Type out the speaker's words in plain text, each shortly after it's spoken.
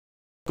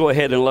go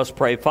ahead and let's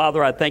pray.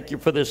 Father, I thank you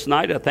for this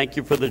night. I thank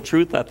you for the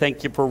truth. I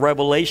thank you for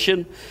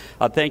revelation.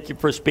 I thank you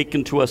for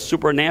speaking to us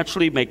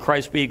supernaturally. May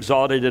Christ be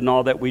exalted in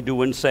all that we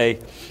do and say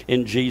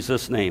in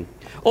Jesus' name.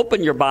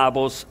 Open your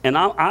Bibles, and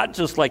I'd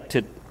just like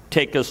to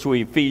take us to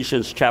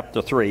Ephesians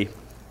chapter 3.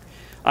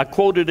 I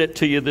quoted it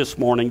to you this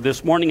morning.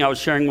 This morning I was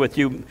sharing with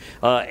you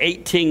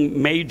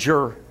 18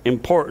 major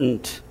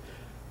important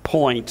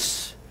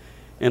points.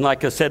 And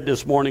like I said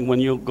this morning, when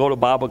you go to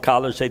Bible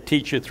college, they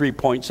teach you 3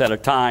 points at a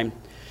time.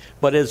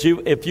 But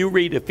if you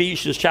read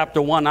Ephesians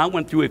chapter 1, I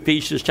went through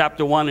Ephesians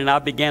chapter 1 and I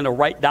began to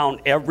write down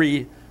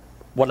every,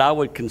 what I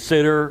would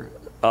consider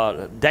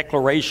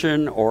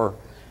declaration or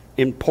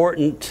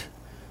important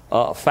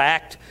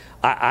fact.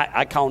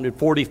 I counted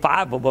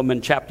 45 of them in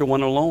chapter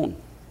 1 alone.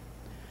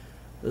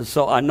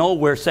 So I know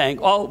we're saying,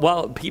 oh,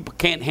 well, people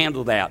can't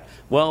handle that.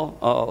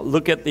 Well,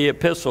 look at the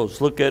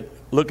epistles. Look at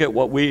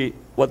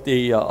what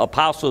the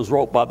apostles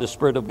wrote by the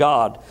Spirit of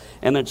God,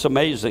 and it's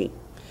amazing.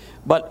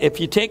 But if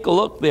you take a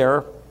look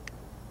there,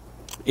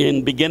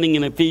 beginning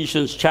in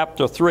Ephesians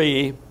chapter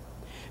 3,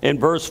 in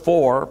verse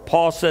 4,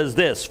 Paul says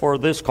this, "For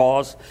this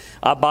cause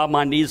I bow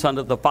my knees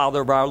unto the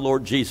Father of our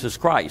Lord Jesus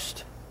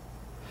Christ,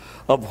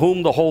 of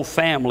whom the whole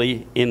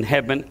family in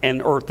heaven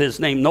and earth is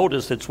named."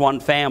 Notice it's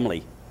one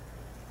family.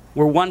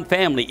 We're one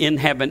family in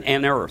heaven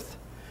and earth.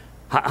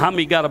 How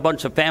many got a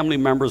bunch of family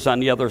members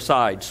on the other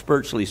side,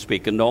 spiritually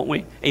speaking, don't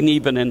we? And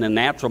even in the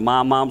natural,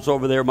 my mom's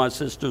over there, my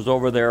sister's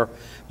over there,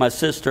 my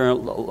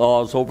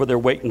sister-in-law's over there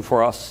waiting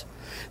for us.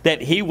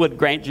 That he would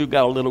grant you,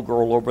 got a little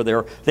girl over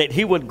there, that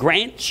he would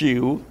grant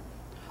you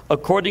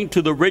according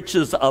to the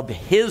riches of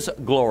his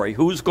glory.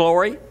 Whose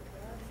glory?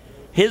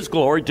 His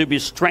glory, to be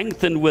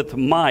strengthened with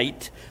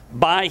might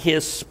by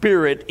his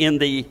Spirit in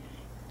the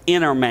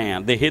inner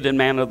man, the hidden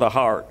man of the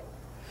heart.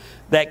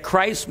 That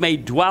Christ may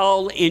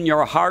dwell in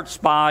your hearts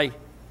by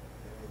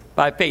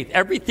faith.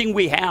 Everything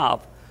we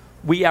have,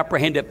 we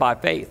apprehend it by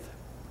faith.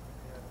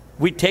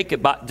 We take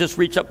it by, just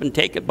reach up and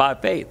take it by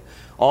faith.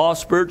 All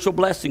spiritual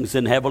blessings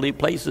in heavenly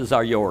places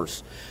are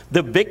yours.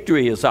 The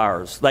victory is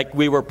ours. Like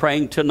we were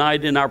praying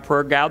tonight in our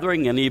prayer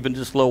gathering, and even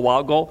just a little while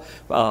ago,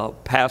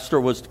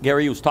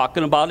 Gary was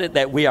talking about it,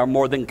 that we are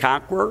more than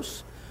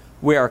conquerors.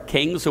 We are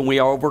kings and we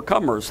are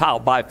overcomers. How?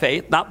 By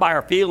faith, not by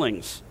our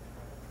feelings.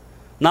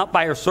 Not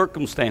by our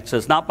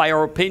circumstances, not by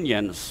our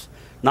opinions,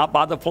 not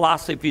by the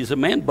philosophies of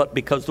men, but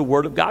because the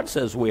Word of God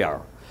says we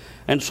are.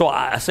 And so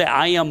I say,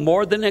 I am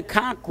more than a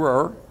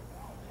conqueror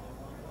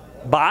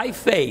by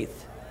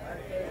faith,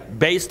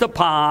 based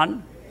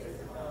upon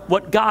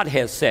what God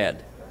has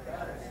said.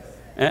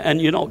 And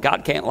you know,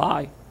 God can't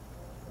lie.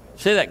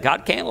 Say that,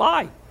 God can't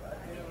lie.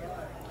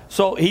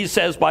 So he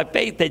says, by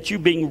faith, that you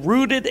being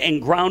rooted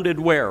and grounded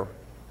where?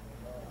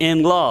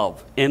 In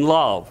love. In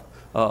love.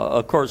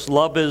 Of course,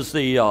 love is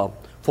the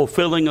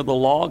fulfilling of the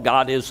law.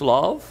 God is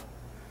love.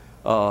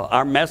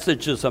 Our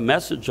message is a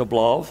message of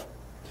love.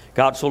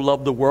 God so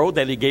loved the world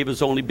that he gave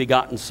his only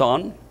begotten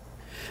Son.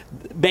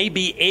 May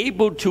be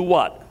able to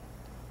what?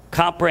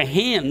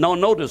 Comprehend. No,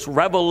 notice,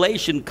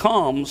 revelation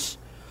comes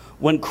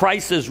when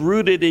Christ is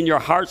rooted in your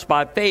hearts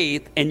by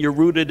faith and you're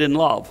rooted in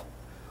love.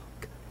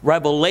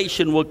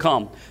 Revelation will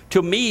come.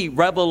 To me,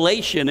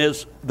 revelation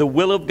is the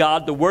will of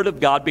God. The Word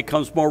of God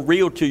becomes more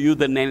real to you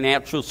than the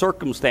natural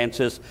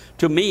circumstances.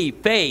 To me,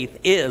 faith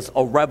is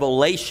a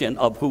revelation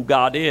of who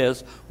God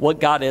is, what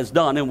God has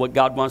done, and what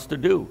God wants to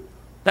do.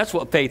 That's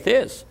what faith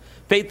is.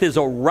 Faith is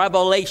a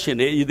revelation.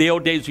 In the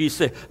old days, we used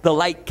to say, the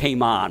light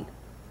came on.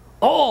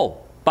 Oh,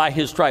 by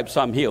his stripes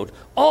I'm healed.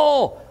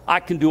 Oh, I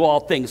can do all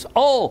things.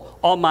 Oh,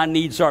 all my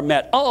needs are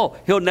met. Oh,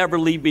 he'll never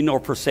leave me nor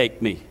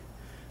forsake me.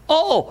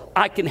 Oh,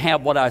 I can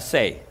have what I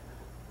say.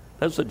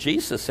 That's what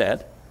Jesus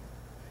said.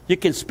 You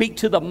can speak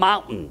to the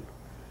mountain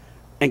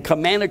and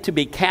command it to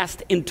be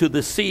cast into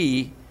the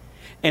sea.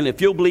 And if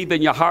you'll believe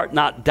in your heart,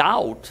 not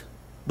doubt,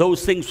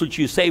 those things which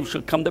you say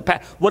shall come to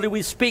pass. What are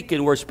we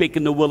speaking? We're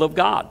speaking the will of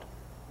God.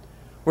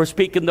 We're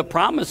speaking the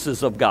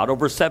promises of God,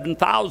 over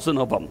 7,000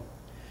 of them.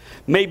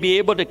 May be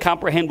able to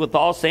comprehend with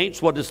all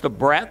saints what is the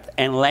breadth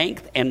and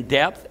length and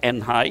depth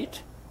and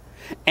height,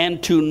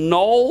 and to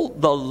know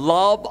the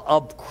love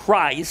of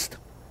Christ,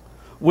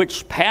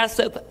 which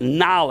passeth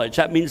knowledge.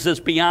 That means it's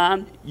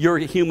beyond your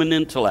human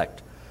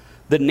intellect.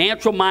 The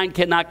natural mind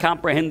cannot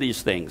comprehend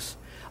these things.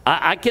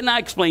 I cannot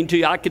explain to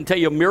you. I can tell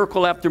you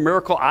miracle after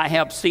miracle I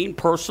have seen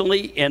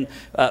personally in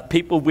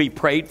people we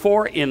prayed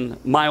for in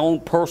my own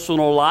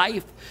personal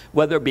life,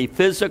 whether it be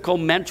physical,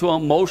 mental,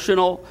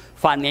 emotional,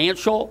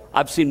 financial.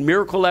 I've seen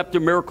miracle after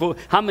miracle.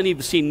 How many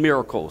have seen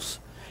miracles?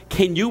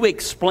 Can you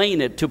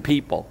explain it to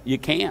people? You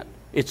can't.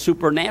 It's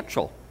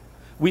supernatural.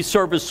 We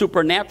serve as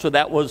supernatural.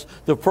 That was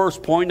the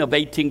first point of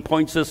 18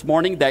 points this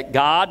morning, that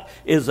God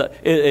is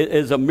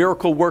a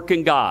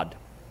miracle-working God.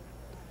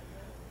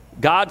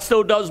 God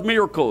still does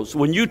miracles.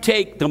 When you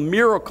take the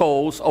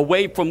miracles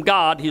away from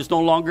God, he's no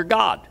longer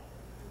God.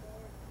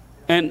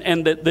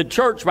 And the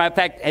church, matter of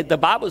fact, the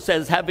Bible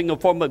says having a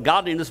form of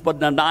godliness but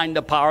denying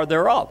the power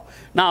thereof.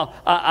 Now,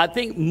 I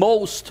think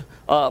most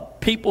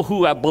people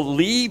who have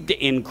believed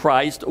in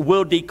Christ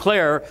will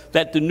declare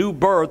that the new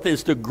birth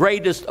is the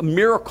greatest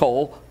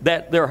miracle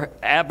that there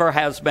ever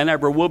has been,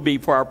 ever will be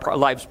for our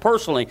lives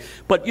personally.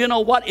 But you know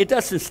what? It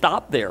doesn't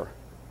stop there.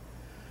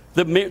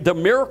 The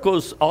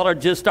miracles ought to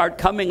just start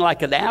coming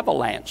like an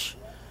avalanche.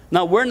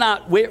 Now, we're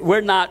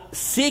not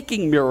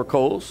seeking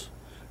miracles.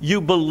 You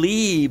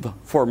believe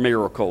for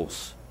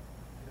miracles.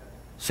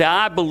 Say,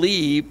 I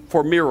believe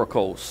for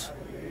miracles.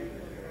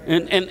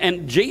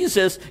 And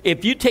Jesus,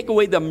 if you take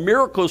away the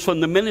miracles from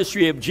the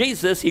ministry of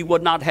Jesus, he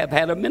would not have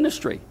had a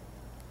ministry.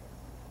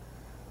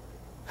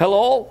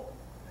 Hello?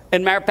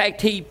 And matter of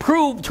fact, he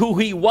proved who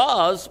he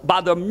was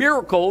by the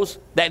miracles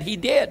that he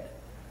did.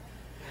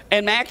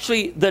 And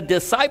actually, the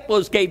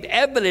disciples gave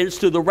evidence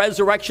to the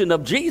resurrection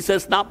of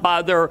Jesus, not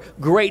by their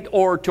great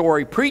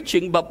oratory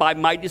preaching, but by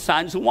mighty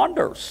signs and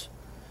wonders.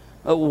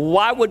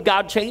 Why would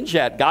God change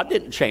that? God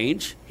didn't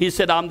change. He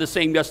said, I'm the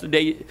same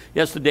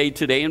yesterday,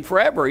 today, and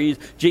forever.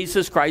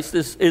 Jesus Christ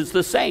is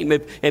the same.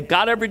 If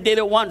God ever did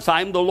it once,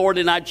 I am the Lord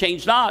and I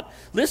change not.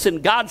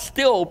 Listen, God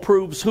still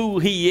proves who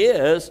he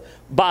is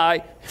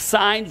by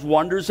signs,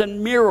 wonders,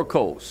 and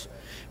miracles.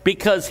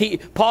 Because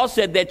Paul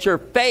said that your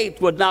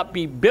faith would not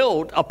be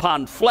built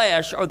upon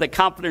flesh or the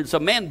confidence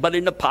of men, but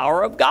in the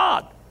power of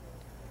God.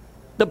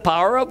 The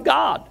power of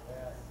God.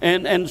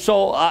 And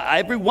so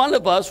every one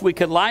of us, we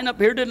could line up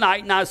here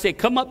tonight, and I say,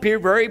 come up here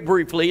very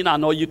briefly, and I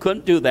know you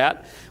couldn't do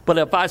that, but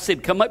if I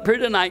said, come up here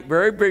tonight,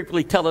 very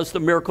briefly, tell us the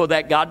miracle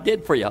that God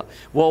did for you.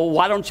 Well,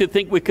 why don't you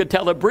think we could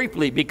tell it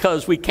briefly?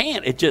 Because we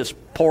can't. It just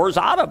pours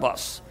out of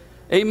us.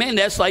 Amen.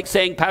 That's like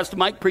saying, Pastor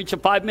Mike, preach a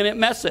 5-minute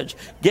message.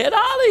 Get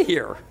out of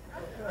here.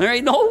 There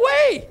ain't no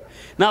way.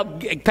 Now,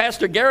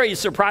 Pastor Gary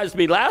surprised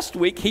me last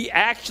week. He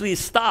actually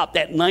stopped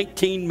at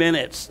 19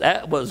 minutes.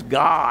 That was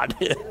God.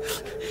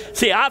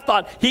 See, I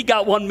thought he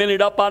got 1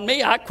 minute up on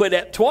me. I quit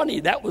at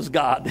 20. That was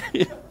God.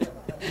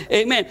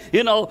 Amen.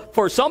 You know,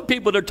 for some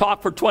people to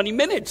talk for 20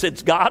 minutes,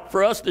 it's God.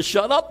 For us to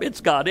shut up,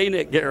 it's God. Ain't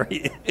it,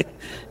 Gary?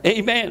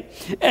 Amen.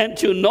 And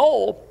to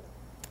know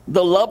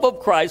the love of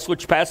Christ,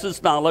 which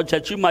passes knowledge,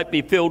 that you might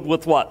be filled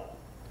with what?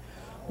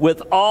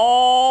 With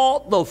all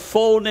the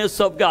fullness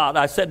of God.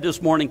 I said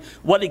this morning,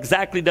 what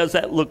exactly does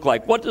that look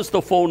like? What does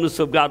the fullness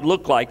of God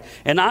look like?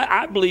 And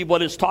I believe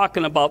what it's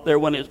talking about there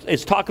when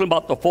it's talking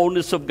about the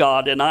fullness of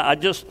God. And I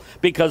just,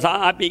 because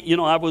I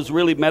was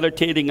really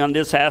meditating on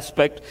this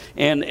aspect,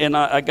 and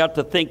I got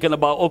to thinking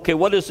about, okay,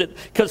 what is it?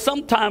 Because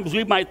sometimes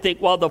we might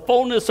think, well, the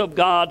fullness of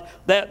God,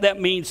 that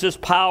means his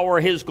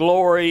power, his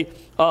glory,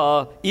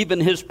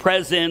 even his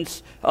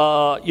presence,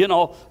 but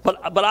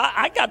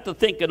I got to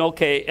thinking,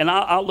 okay, and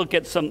I'll look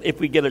at some, if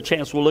we get a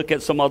chance, we'll look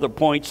at some other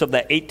points of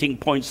the 18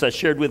 points I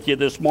shared with you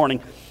this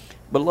morning.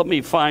 But let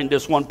me find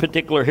this one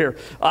particular here.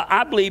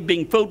 I believe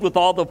being filled with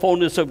all the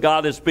fullness of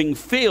God is being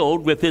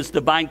filled with his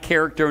divine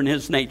character and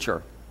his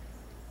nature.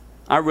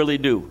 I really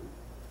do.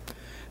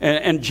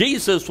 And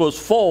Jesus was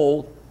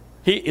full.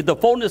 The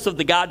fullness of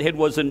the Godhead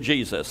was in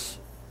Jesus.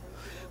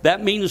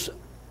 That means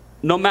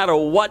no matter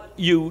what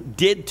you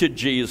did to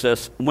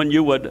Jesus,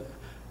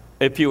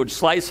 if you would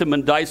slice him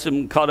and dice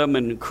him, cut him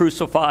and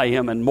crucify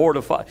him and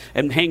mortify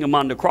and hang him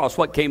on the cross,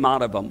 what came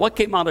out of him? What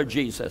came out of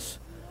Jesus?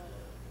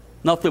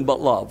 Nothing but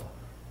love.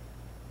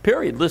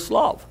 Period. This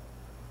love.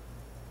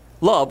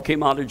 Love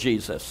came out of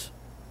Jesus.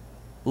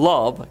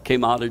 Love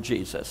came out of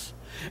Jesus.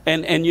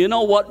 And you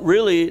know what,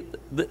 really,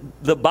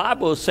 the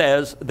Bible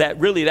says that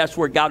really that's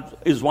where God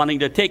is wanting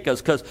to take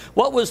us. Because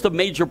what was the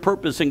major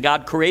purpose in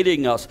God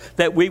creating us?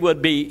 That we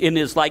would be in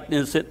his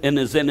likeness, in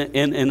his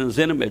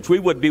image. We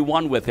would be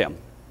one with him.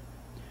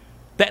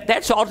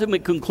 That's the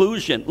ultimate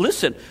conclusion.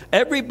 Listen,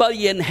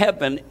 everybody in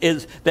heaven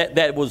is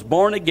that was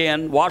born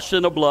again, washed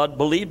in the blood,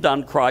 believed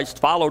on Christ,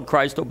 followed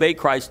Christ, obeyed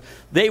Christ.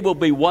 They will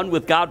be one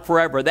with God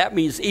forever. That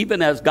means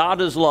even as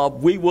God is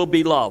love, we will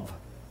be love.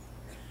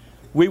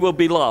 We will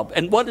be loved.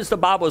 And what does the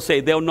Bible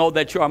say? They'll know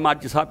that you are my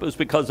disciples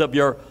because of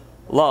your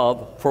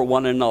love for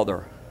one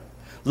another.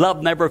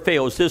 Love never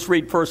fails. Just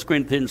read 1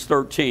 Corinthians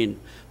 13.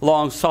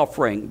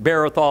 Long-suffering,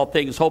 beareth all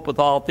things, hopeth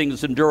all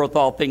things, endureth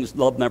all things.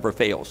 Love never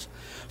fails.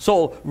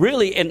 So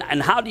really, and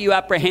how do you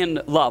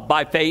apprehend love?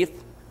 By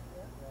faith?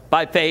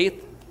 By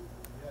faith?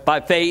 By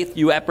faith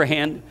you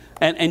apprehend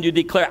and you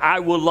declare, I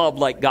will love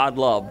like God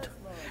loved.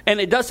 And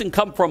it doesn't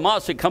come from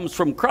us, it comes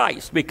from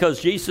Christ.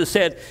 Because Jesus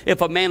said, if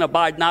a man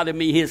abide not in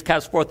me, he is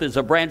cast forth as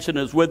a branch and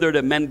is withered,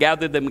 and men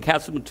gather them and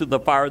cast them into the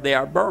fire, they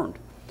are burned.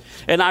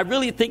 And I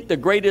really think the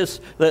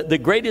greatest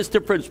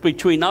difference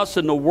between us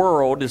and the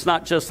world is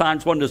not just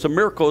signs, wonders, and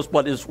miracles,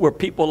 but is we're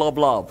people of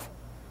love.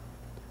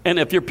 And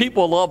if you're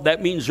people of love,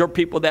 that means you're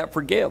people that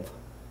forgive.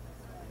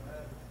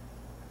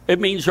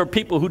 It means you're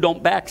people who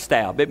don't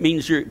backstab. It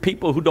means you're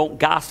people who don't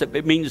gossip.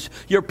 It means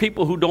you're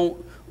people who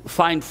don't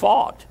find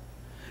fault.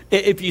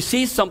 If you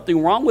see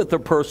something wrong with a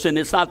person,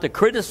 it's not to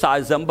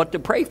criticize them, but to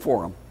pray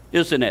for them,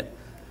 isn't it?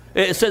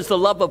 It says the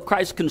love of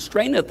Christ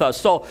constraineth us.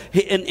 So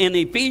in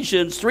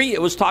Ephesians 3,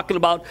 it was talking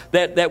about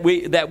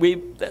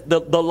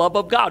the love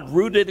of God,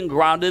 rooted and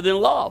grounded in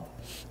love.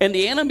 And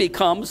the enemy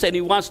comes and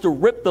he wants to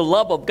rip the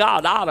love of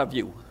God out of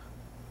you.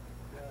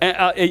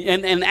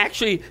 And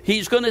actually,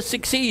 he's going to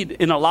succeed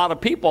in a lot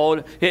of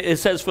people. It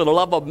says, for the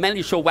love of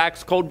many shall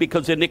wax cold,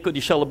 because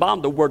iniquity shall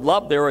abound. The word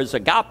love there is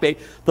agape,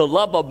 the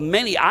love of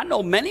many. I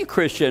know many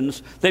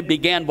Christians that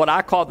began what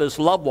I call this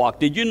love walk.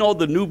 Did you know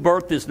the new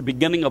birth is the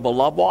beginning of a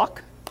love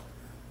walk?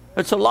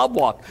 It's a love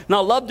walk.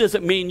 Now, love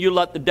doesn't mean you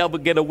let the devil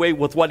get away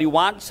with what he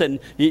wants and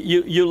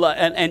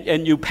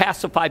you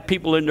pacify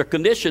people in their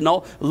condition.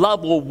 No,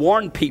 love will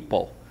warn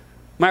people.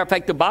 Matter of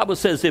fact, the Bible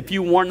says if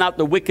you warn not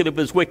the wicked of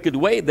his wicked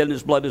way, then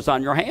his blood is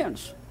on your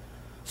hands.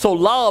 So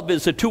love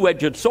is a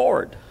two-edged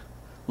sword.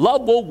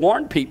 Love will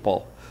warn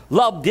people.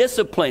 Love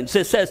disciplines.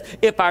 It says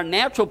if our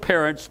natural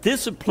parents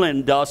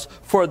disciplined us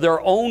for their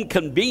own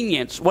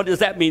convenience, what does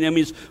that mean? It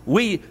means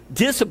we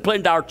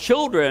disciplined our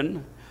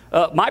children.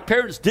 My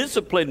parents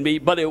disciplined me,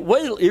 but it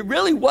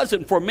really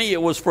wasn't for me.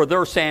 It was for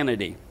their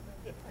sanity.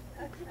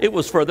 It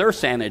was for their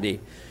sanity.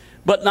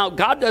 But now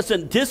God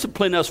doesn't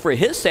discipline us for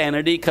his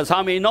sanity, because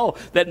how many know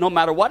that no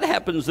matter what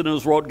happens in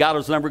this world, God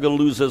is never going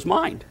to lose his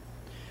mind.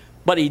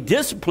 But he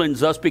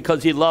disciplines us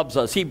because he loves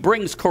us. He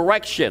brings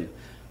correction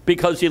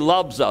because he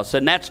loves us.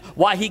 And that's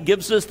why he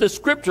gives us the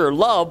scripture.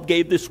 Love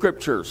gave the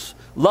scriptures.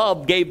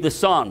 Love gave the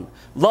Son.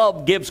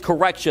 Love gives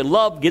correction.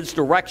 Love gives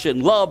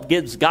direction. Love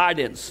gives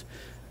guidance.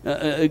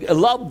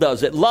 Love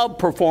does it. Love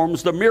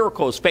performs the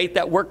miracles. Faith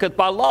that worketh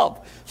by love.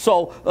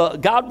 So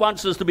God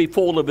wants us to be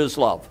full of his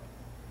love.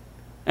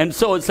 And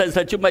so it says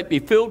that you might be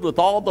filled with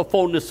all the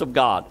fullness of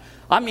God.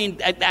 I mean,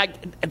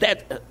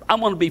 I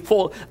want to be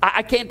full.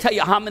 I can't tell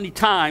you how many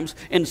times,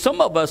 and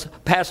some of us,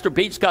 Pastor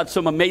Pete's got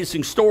some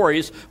amazing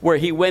stories where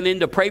he went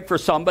in to pray for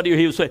somebody,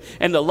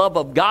 and the love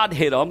of God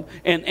hit him,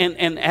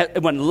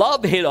 and when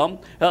love hit him,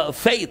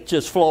 faith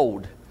just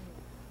flowed.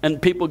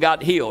 And people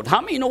got healed.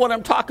 How many know what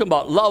I'm talking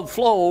about? Love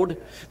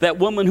flowed. That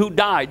woman who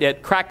died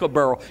at Cracker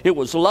Barrel, it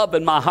was love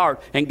in my heart,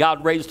 and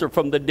God raised her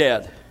from the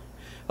dead.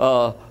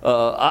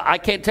 I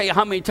can't tell you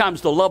how many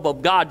times the love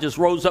of God just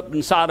rose up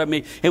inside of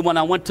me. And when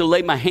I went to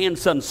lay my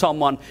hands on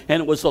someone,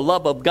 and it was the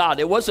love of God.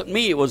 It wasn't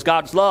me, it was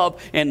God's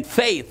love, and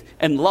faith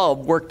and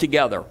love worked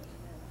together.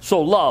 So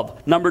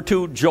love. Number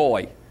 2,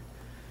 joy.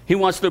 He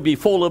wants to be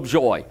full of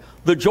joy.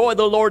 The joy of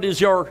the Lord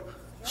is your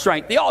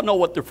strength. They all know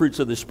what the fruits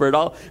of the Spirit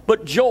are.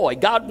 But joy.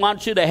 God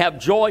wants you to have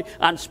joy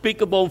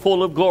unspeakable and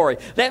full of glory.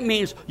 That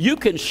means you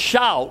can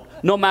shout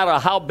no matter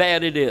how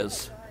bad it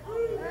is.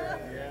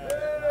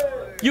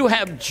 You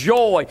have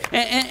joy.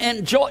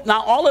 And joy.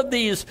 Now, all of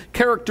these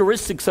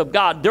characteristics of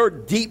God, they're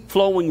deep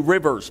flowing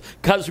rivers.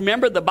 Because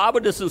remember, the Bible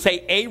doesn't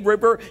say a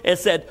river. It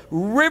said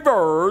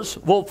rivers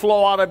will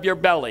flow out of your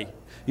belly.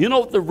 You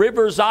know what the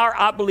rivers are?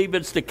 I believe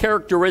it's the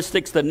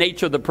characteristics, the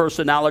nature, the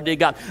personality of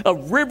God. A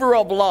river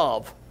of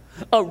love.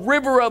 A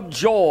river of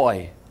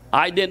joy.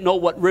 I didn't know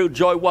what real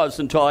joy was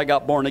until I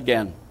got born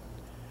again.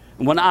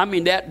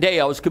 That day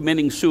I was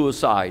committing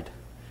suicide.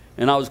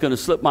 And I was going to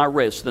slip my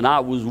wrist. And I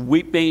was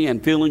weeping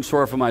and feeling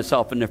sorry for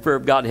myself. And the fear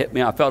of God hit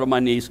me. I fell to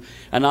my knees.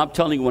 And I'm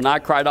telling you, when I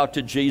cried out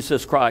to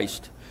Jesus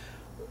Christ,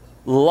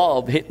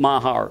 love hit my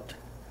heart.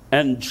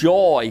 And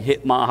joy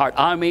hit my heart.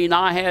 I mean,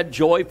 I had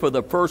joy for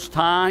the first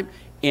time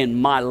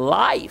in my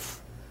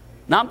life.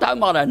 Now, I'm talking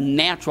about a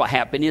natural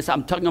happiness.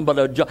 I'm talking about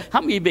a joy. How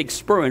many of you have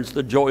experienced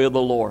the joy of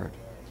the Lord?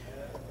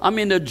 I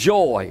mean, the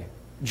joy.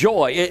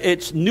 Joy.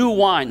 It's new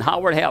wine.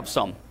 Howard, have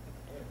some.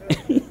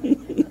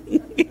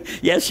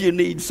 Yes, you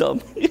need some.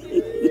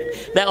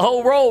 That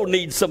whole road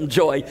needs some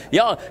joy.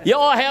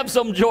 Y'all have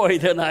some joy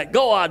tonight.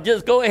 Go on.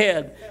 Just go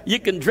ahead. You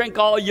can drink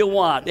all you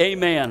want.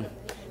 Amen.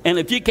 And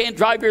if you can't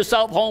drive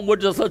yourself home, we're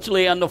just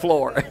literally on the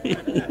floor.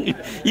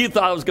 You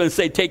thought I was going to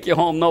say take you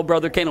home. No,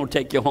 Brother Kane will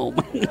take you home.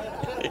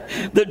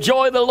 The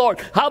joy of the Lord.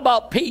 How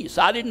about peace?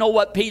 I didn't know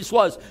what peace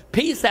was.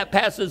 Peace that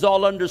passes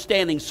all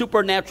understanding.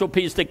 Supernatural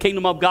peace. The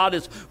kingdom of God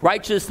is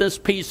righteousness,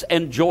 peace,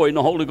 and joy in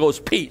the Holy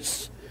Ghost.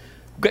 Peace.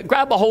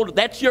 Grab a hold of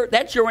that's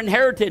your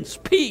inheritance.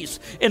 Peace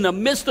in the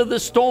midst of the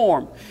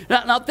storm.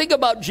 Now think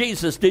about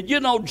Jesus. Did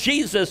you know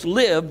Jesus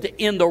lived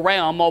in the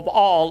realm of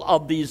all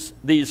of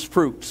these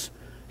fruits?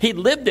 He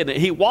lived in it.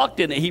 He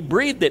walked in it. He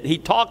breathed it. He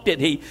talked it.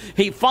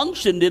 He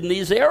functioned in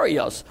these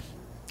areas.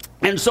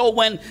 And so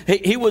when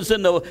he was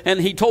and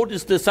he told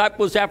his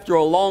disciples after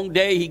a long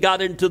day, he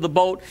got into the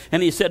boat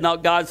and he said, now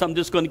guys, I'm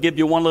just going to give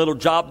you one little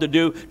job to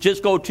do.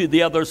 Just go to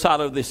the other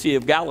side of the Sea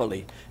of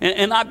Galilee.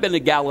 And I've been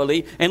to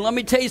Galilee. And let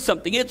me tell you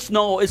something. It's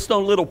no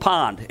little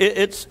pond.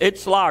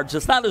 It's large.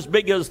 It's not as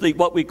big as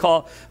what we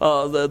call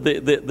our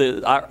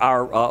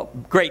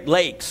Great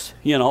Lakes,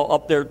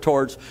 up there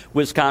towards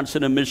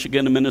Wisconsin and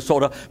Michigan and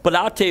Minnesota. But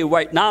I'll tell you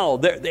right now,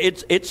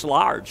 it's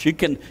large. You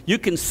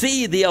can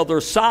see the other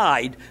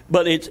side,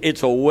 but it's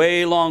it's a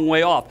way long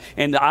way off.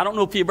 And I don't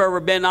know if you've ever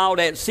been out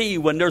at sea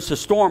when there's a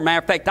storm. Matter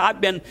of fact, I've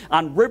been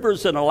on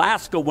rivers in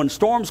Alaska when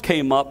storms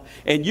came up,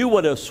 and you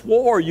would have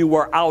swore you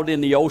were out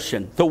in the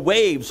ocean. The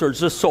waves are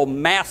just so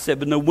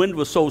massive, and the wind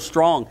was so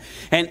strong.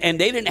 And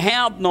they didn't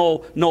have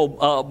no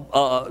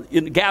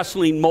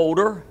gasoline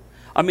motor.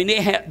 I mean,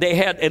 they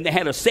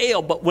had a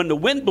sail, but when the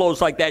wind blows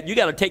like that, you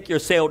got to take your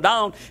sail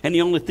down, and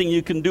the only thing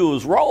you can do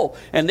is row.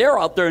 And they're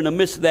out there in the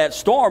midst of that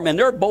storm, and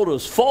their boat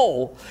is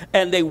full,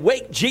 and they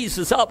wake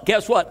Jesus up.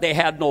 Guess what? They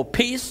had no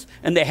peace,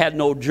 and they had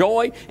no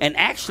joy, and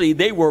actually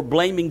they were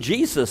blaming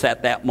Jesus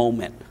at that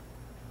moment.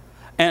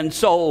 And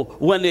so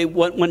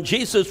when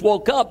Jesus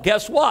woke up,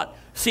 guess what?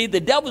 See,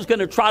 the devil's going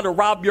to try to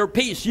rob your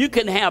peace. You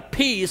can have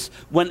peace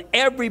when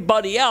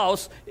everybody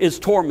else is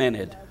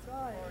tormented.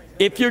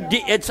 If you're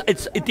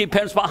it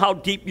depends on how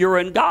deep you're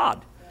in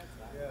God.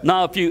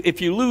 Now,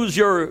 if you lose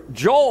your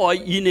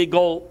joy, you need to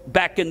go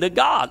back into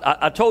God.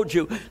 I told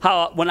you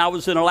how when I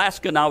was in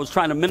Alaska and I was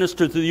trying to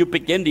minister to the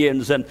Yupik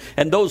Indians, and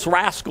those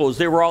rascals,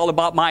 they were all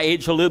about my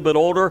age, a little bit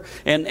older.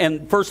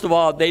 And first of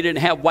all, they didn't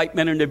have white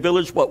men in their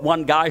village, but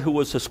one guy who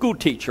was a school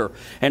teacher.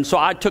 And so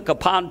I took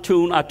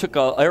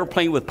an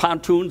airplane with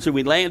pontoons, and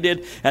we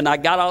landed, and I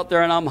got out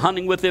there, and I'm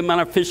hunting with them, and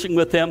I'm fishing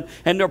with them,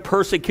 and they're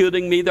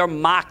persecuting me, they're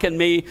mocking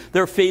me,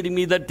 they're feeding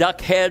me the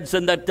duck heads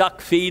and the duck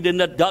feet and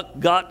the duck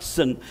guts,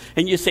 and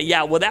you say,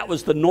 yeah, well, that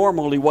was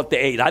normally what they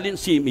ate. I didn't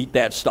see them eat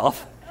that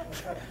stuff.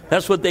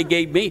 That's what they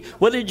gave me.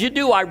 What did you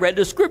do? I read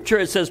the scripture.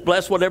 It says,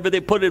 bless whatever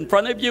they put in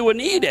front of you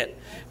and eat it.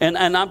 And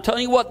I'm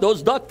telling you what,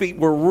 those duck feet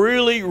were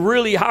really,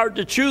 really hard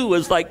to chew.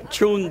 It's like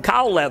chewing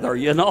cow leather,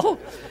 you know.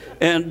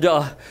 And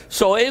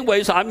so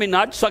anyways, I mean,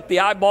 I'd suck the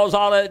eyeballs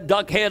out of that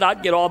duck head.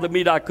 I'd get all the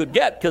meat I could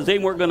get because they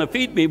weren't going to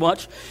feed me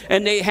much.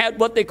 And they had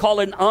what they call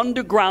an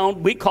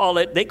underground, they call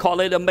it a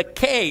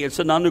McKay. It's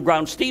an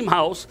underground steam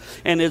house.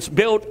 And it's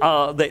built,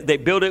 they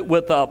built it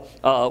with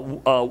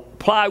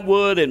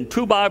plywood and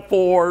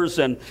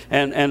 2x4s,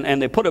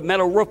 and they put a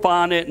metal roof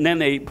on it. And then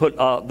they put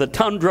the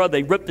tundra,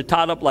 they ripped the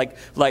top up like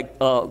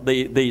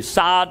the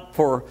sod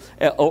for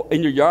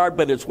in your yard,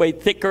 but it's way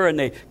thicker. And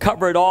they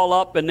cover it all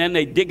up, and then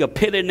they dig a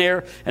pit in there,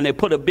 and they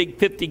put a big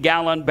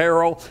 50-gallon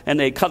barrel, and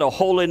they cut a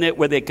hole in it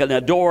where they can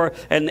adore,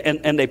 and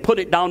they put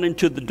it down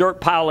into the dirt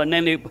pile, and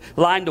then they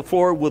line the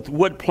floor with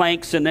wood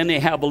planks, and then they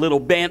have a little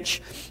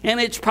bench. And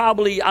it's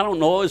probably, I don't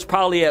know, it's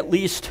probably at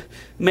least,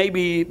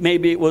 maybe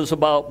it was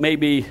about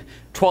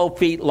 12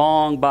 feet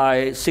long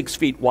by 6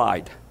 feet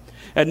wide.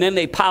 And then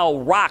they pile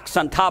rocks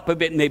on top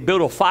of it, and they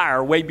build a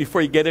fire way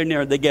before you get in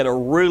there, and they get it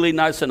really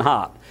nice and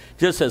hot.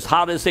 Just as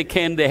hot as they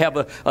can. They have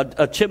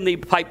a chimney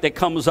pipe that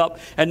comes up,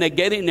 and they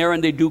get in there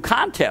and they do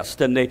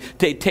contests. And they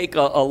take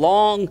a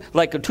long,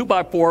 like a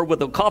 2x4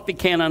 with a coffee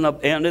can on the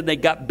end, and they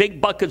got big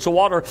buckets of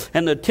water,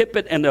 and they tip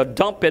it and they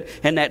dump it,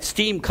 and that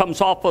steam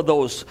comes off of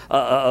those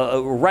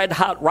red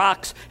hot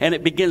rocks, and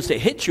it begins to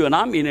hit you. And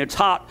I mean, it's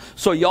hot.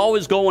 So you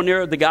always go in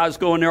there, the guys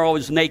go in there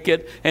always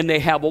naked, and they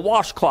have a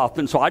washcloth.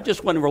 And so I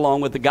just went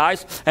along with the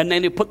guys, and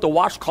then they put the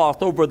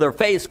washcloth over their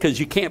face because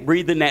you can't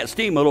breathe in that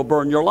steam. It'll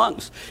burn your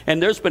lungs.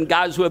 And there's been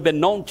guys who have been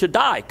known to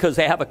die because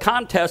they have a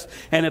contest,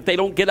 and if they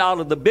don't get out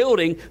of the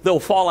building, they'll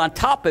fall on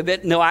top of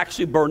it, and they'll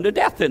actually burn to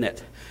death in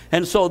it.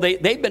 And so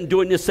they've been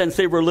doing this since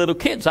they were little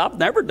kids. I've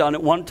never done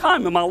it one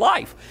time in my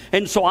life.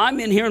 And so I'm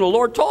in here, and the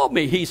Lord told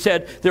me, he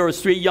said, there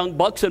was 3 young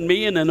bucks and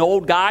me and an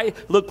old guy,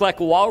 looked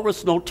like a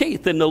walrus, no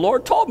teeth. And the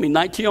Lord told me,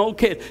 19-year-old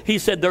kid, he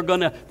said, they're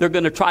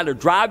gonna try to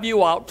drive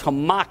you out to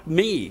mock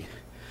me.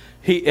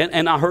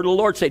 And I heard the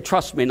Lord say,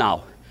 trust me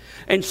now.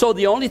 And so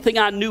the only thing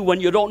I knew,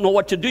 when you don't know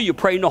what to do, you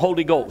pray in the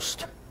Holy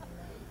Ghost.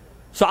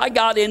 So I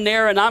got in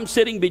there, and I'm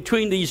sitting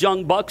between these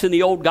young bucks and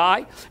the old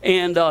guy,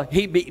 and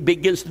he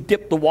begins to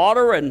dip the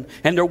water, and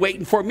they're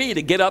waiting for me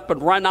to get up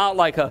and run out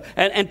like a...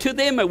 And to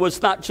them, it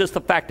was not just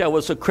the fact I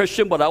was a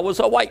Christian, but I was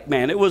a white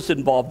man. It was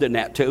involved in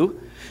that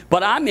too.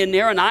 But I'm in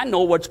there, and I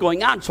know what's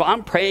going on. So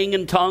I'm praying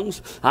in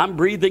tongues. I'm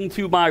breathing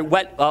through my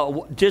wet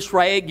dish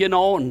rag, you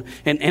know, and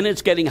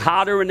it's getting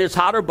hotter and it's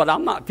hotter, but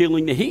I'm not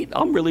feeling the heat.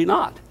 I'm really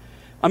not.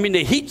 I mean,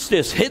 the heat's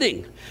just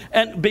hitting.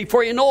 And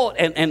before you know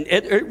it, and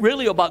it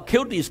really about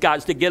killed these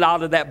guys to get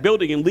out of that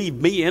building and leave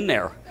me in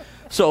there.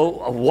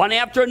 So one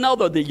after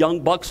another, the young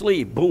bucks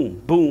leave.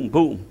 Boom, boom,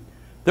 boom.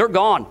 They're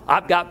gone.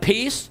 I've got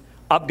peace.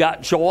 I've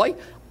got joy.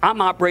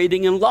 I'm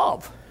operating in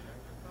love.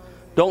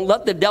 Don't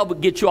let the devil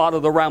get you out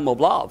of the realm of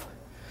love.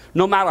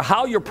 No matter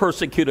how you're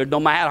persecuted, no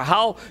matter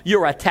how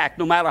you're attacked,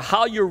 no matter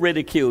how you're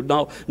ridiculed,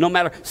 no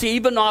matter. See,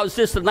 even though I was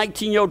just a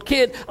 19-year-old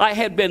kid, I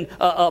had been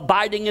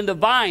abiding in the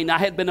vine. I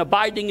had been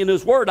abiding in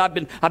his word. I've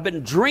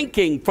been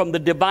drinking from the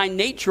divine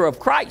nature of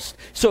Christ.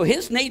 So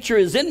his nature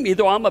is in me,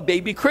 though I'm a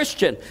baby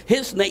Christian.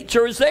 His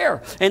nature is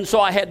there. And so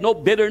I had no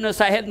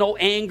bitterness. I had no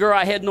anger.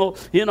 I had no,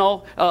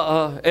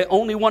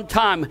 only one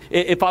time,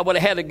 if I would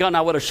have had a gun,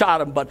 I would have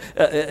shot him. But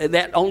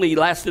that only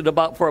lasted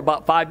for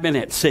about 5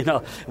 minutes.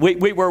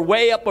 We were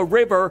way up a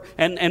river,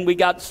 and we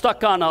got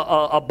stuck on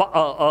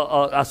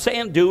a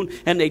sand dune,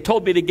 and they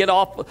told me to get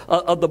off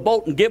of the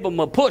boat and give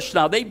them a push.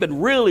 Now, they've been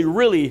really,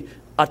 really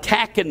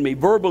attacking me,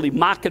 verbally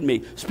mocking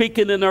me,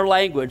 speaking in their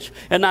language.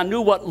 And I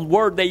knew what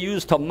word they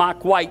used to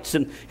mock whites.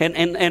 And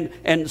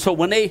so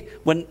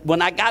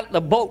when I got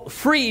the boat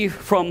free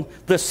from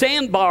the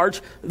sand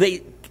barge,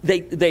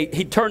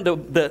 he turned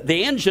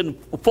the engine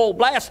full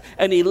blast,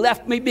 and he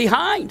left me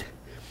behind.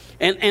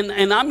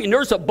 And I mean,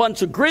 there's a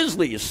bunch of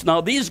grizzlies. Now,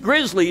 these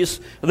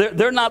grizzlies,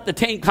 they're not the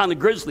tame kind of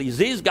grizzlies.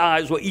 These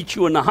guys will eat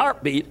you in a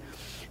heartbeat.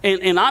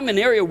 And I'm in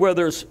an area where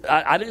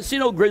I didn't see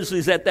no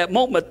grizzlies at that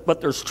moment,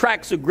 but there's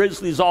tracks of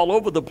grizzlies all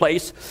over the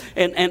place.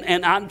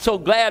 And I'm so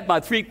glad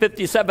my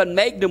 .357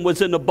 Magnum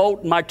was in the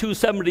boat and my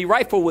 .270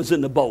 rifle was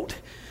in the boat.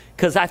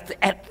 Because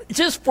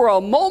just for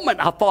a moment,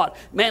 I thought,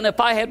 man, if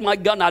I had my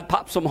gun, I'd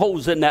pop some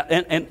holes in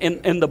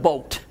the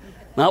boat.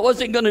 Now, I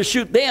wasn't going to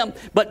shoot them,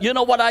 but you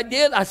know what I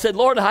did? I said,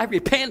 Lord, I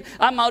repent.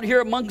 I'm out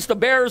here amongst the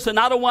bears, and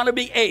I don't want to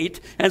be ate.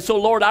 And so,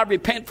 Lord, I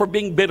repent for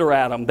being bitter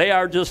at them. They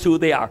are just who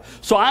they are.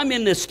 So I'm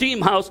in this steam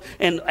house,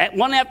 and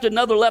one after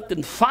another left,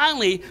 and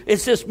finally,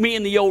 it's just me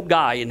and the old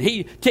guy. And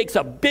he takes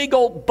a big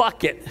old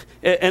bucket,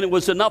 and it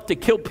was enough to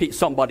kill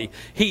somebody.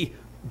 He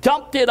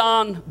dumped it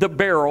on the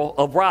barrel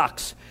of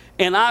rocks.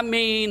 And I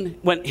mean,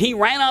 when he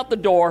ran out the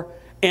door,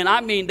 and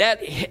I mean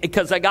that,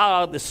 because I got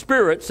out of the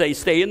spirit, say,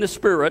 stay in the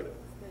spirit.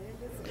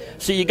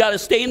 So you got to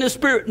stay in the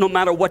spirit no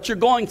matter what you're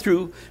going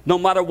through, no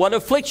matter what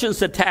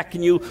affliction's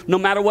attacking you, no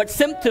matter what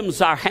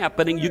symptoms are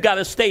happening. You got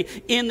to stay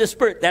in the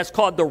spirit. That's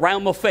called the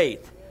realm of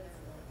faith.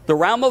 The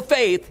realm of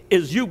faith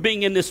is you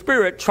being in the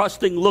spirit,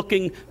 trusting,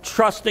 looking,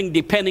 trusting,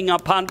 depending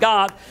upon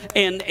God.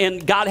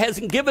 And God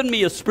hasn't given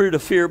me a spirit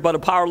of fear, but a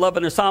power, love,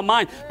 and a sound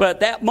mind. But at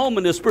that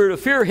moment, the spirit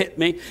of fear hit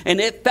me, and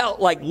it felt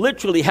like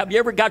literally, have you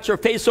ever got your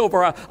face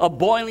over a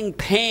boiling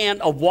pan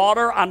of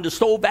water on the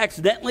stove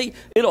accidentally?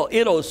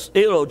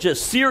 It'll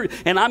just sear.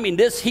 And I mean,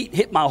 this heat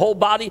hit my whole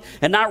body,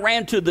 and I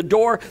ran to the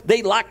door.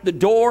 They locked the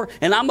door,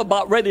 and I'm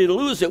about ready to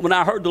lose it when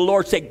I heard the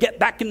Lord say, get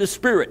back in the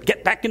spirit,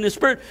 get back in the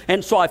spirit.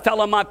 And so I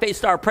fell on my face,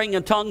 started praying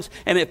in tongues,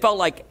 and it felt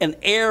like an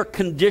air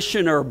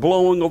conditioner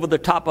blowing over the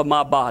top of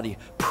my body.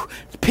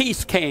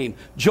 Peace came,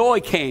 joy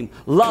came,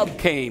 love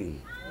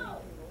came.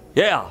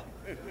 Yeah.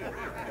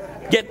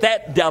 Get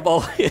that,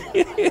 devil.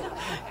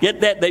 Get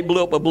that. They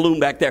blew up a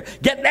balloon back there.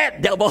 Get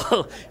that,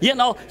 devil. You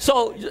know,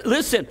 so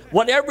listen,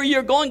 whatever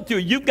you're going through,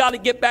 you've got to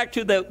get back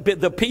to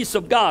the peace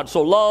of God.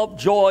 So love,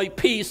 joy,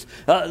 peace.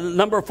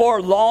 Number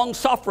 4, long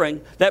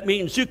suffering. That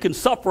means you can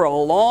suffer a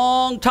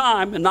long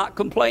time and not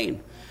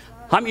complain.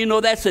 How many of you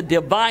know that's a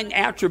divine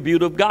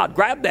attribute of God?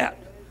 Grab that.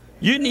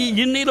 You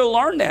need to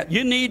learn that.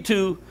 You need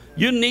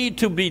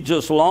to be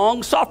just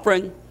long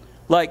suffering.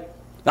 Like,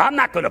 I'm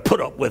not going to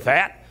put up with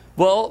that.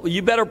 Well,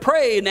 you better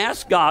pray and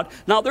ask God.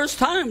 Now, there's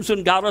times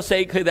when God will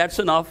say, okay, that's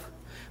enough.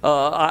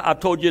 I've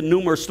told you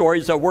numerous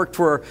stories. I worked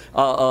for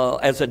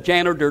as a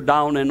janitor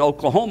down in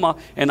Oklahoma,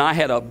 and I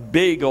had a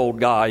big old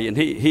guy, and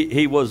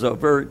he was a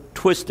very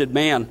twisted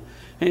man.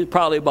 He's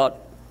probably about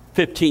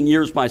 15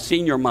 years my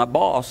senior, my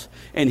boss,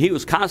 and he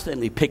was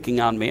constantly picking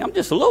on me. I'm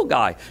just a little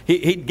guy.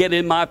 He'd get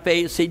in my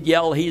face, he'd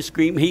yell, he'd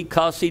scream, he'd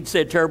cuss, he'd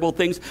say terrible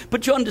things.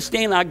 But you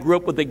understand, I grew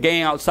up with a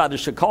gang outside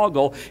of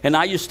Chicago, and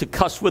I used to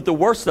cuss with the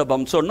worst of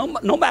them. So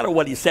no matter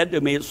what he said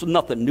to me, it's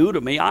nothing new to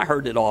me. I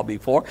heard it all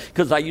before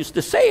because I used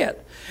to say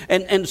it.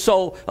 And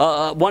so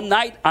one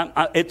night,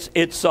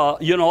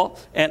 you know,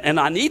 and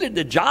I needed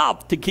the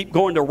job to keep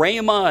going to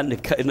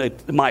Rhema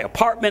and my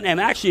apartment.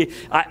 And actually,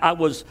 I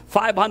was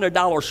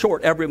 $500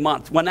 short every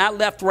month. When I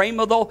left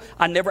Rhema, though,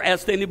 I never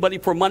asked anybody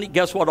for money.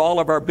 Guess what? All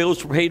of our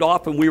bills were paid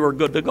off, and we were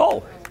good to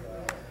go.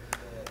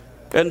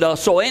 And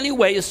so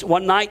anyways,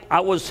 one night I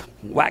was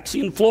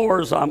waxing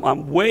floors.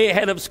 I'm way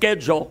ahead of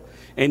schedule,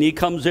 and he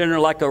comes in there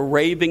like a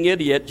raving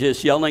idiot,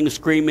 just yelling,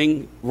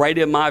 screaming right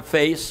in my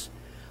face.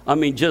 I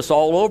mean, just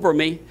all over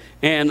me.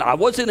 And I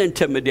wasn't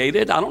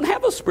intimidated. I don't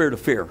have a spirit of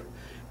fear.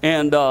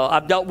 And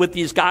I've dealt with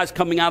these guys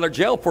coming out of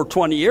jail for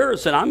 20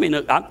 years. And I mean,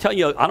 I'm telling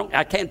you,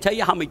 I can't tell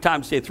you how many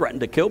times they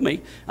threatened to kill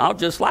me. I'll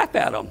just laugh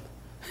at them.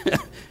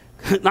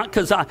 Not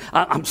because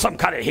I'm some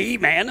kind of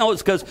he-man. No,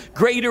 it's because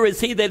greater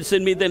is he that's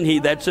in me than he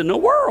that's in the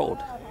world.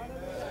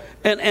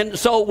 And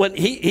so when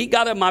he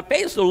got in my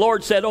face, the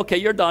Lord said, okay,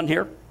 you're done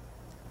here.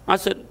 I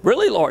said,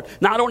 really, Lord?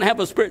 Now, I don't have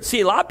a spirit.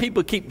 See, a lot of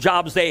people keep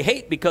jobs they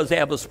hate because they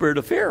have a spirit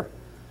of fear.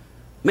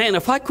 Man,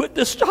 if I quit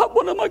this job,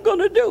 what am I going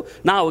to do?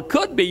 Now, it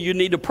could be you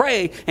need to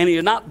pray, and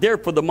you're not there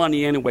for the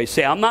money anyway.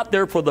 Say, I'm not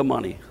there for the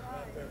money.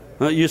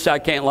 You say, I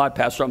can't lie,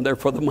 Pastor, I'm there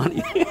for the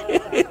money.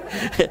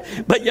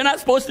 But you're not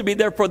supposed to be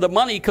there for the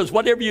money, because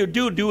whatever you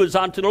do is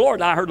unto the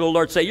Lord. I heard the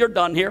Lord say, you're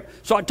done here.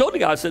 So I told the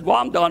guy, I said, well,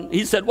 I'm done.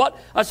 He said, what?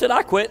 I said,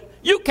 I quit.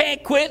 You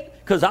can't quit,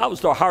 because I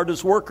was the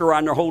hardest worker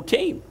on their whole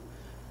team.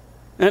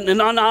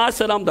 And I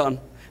said, I'm done.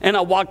 And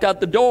I walked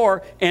out the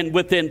door, and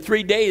within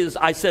 3 days,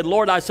 I said,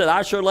 Lord, I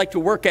sure like to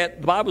work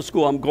at the Bible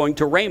school. I'm going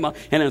to Rhema.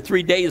 And in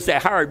 3 days, they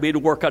hired me to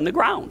work on the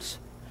grounds.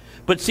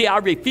 But see, I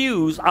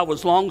refused. I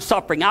was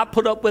long-suffering. I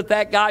put up with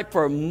that guy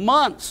for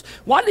months.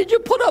 Why did you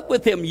put up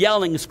with him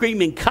yelling,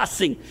 screaming,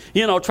 cussing,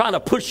 trying to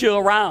push you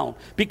around?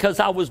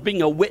 Because I was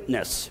being a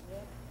witness.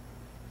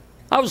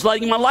 I was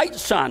letting my light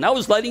shine. I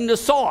was letting the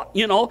salt,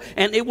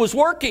 and it was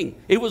working.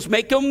 It was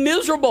making them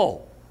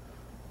miserable.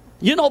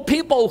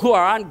 People who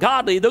are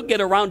ungodly, they'll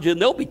get around you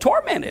and they'll be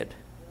tormented.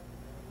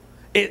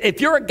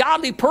 If you're a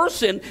godly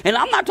person, and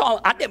I'm not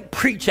talking, I didn't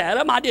preach at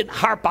them, I didn't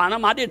harp on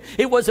them,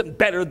 it wasn't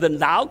better than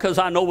thou, because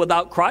I know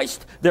without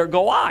Christ, there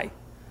go I.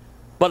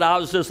 But I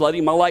was just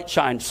letting my light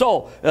shine.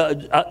 So,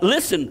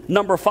 listen,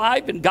 number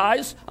 5, and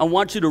guys, I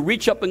want you to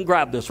reach up and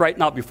grab this right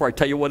now before I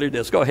tell you what it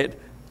is. Go ahead.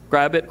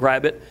 Grab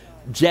it.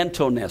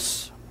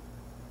 Gentleness.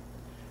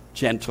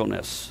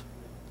 Gentleness.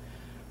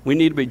 We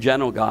need to be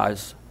gentle,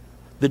 guys.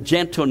 The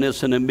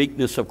gentleness and the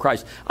meekness of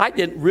Christ. I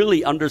didn't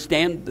really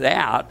understand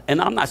that,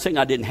 and I'm not saying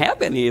I didn't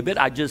have any of it.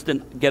 I just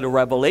didn't get a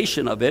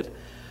revelation of it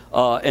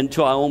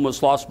until I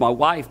almost lost my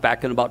wife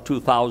back in about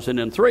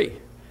 2003.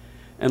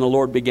 And the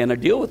Lord began to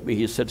deal with me.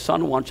 He said,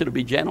 son, I want you to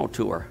be gentle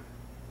to her.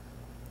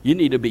 You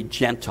need to be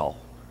gentle.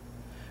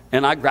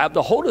 And I grabbed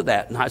a hold of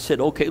that, and I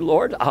said, okay,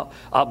 Lord,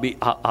 I'll be.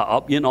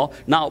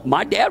 Now,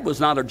 my dad was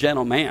not a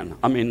gentle man.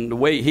 I mean, the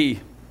way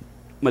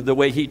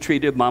he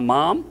treated my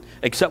mom,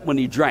 except when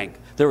he drank.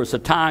 There was a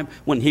time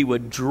when he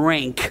would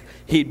drink,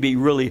 he'd be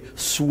really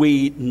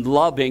sweet and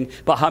loving.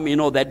 But how many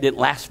know that didn't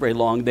last very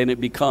long? Then it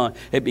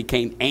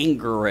became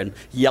anger and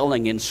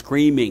yelling and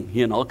screaming,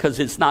 because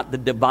it's not the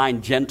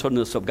divine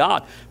gentleness of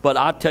God. But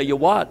I'll tell you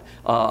what,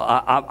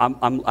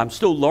 I'm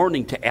still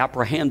learning to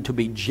apprehend, to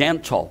be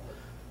gentle.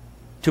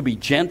 To be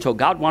gentle.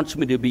 God wants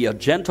me to be a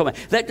gentleman.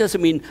 That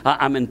doesn't mean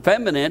I'm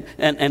effeminate,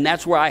 and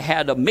that's where I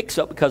had a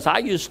mix-up, because I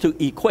used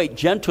to equate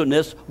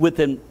gentleness with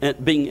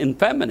being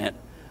effeminate.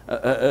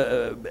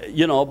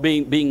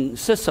 Being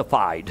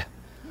sissified.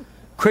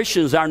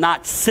 Christians are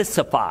not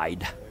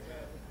sissified.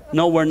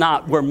 No, we're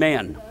not. We're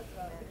men.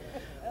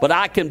 But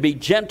I can be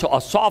gentle. A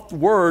soft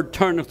word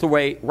turneth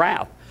away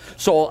wrath.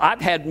 So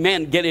I've had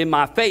men get in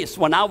my face.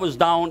 When I was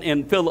down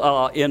in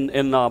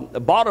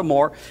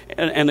Baltimore,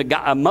 and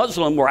a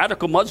Muslim,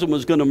 radical Muslim,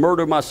 was going to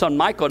murder my son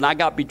Michael, and I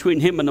got between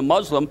him and the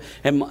Muslim,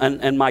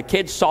 and my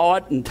kids saw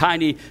it, and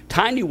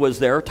Tiny was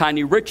there,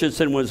 Tiny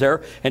Richardson was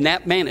there, and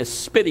that man is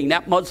spitting,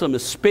 that Muslim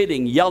is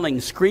spitting,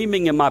 yelling,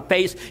 screaming in my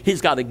face.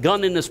 He's got a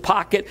gun in his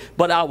pocket,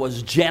 but I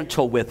was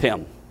gentle with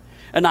him.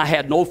 And I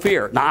had no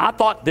fear. Now, I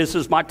thought this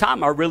is my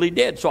time. I really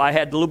did. So I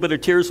had a little bit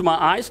of tears in my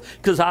eyes,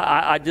 because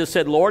I just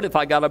said, Lord, if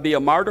I got to be a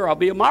martyr, I'll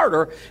be a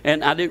martyr.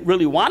 And I didn't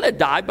really want to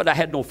die, but I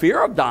had no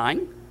fear of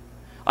dying.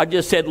 I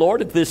just said,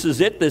 Lord, if this is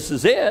it, this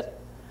is it.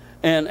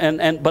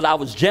 But I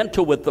was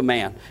gentle with the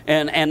man.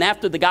 And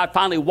after the guy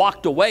finally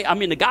walked away,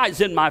 the guy's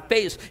in my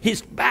face.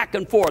 He's back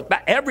and forth.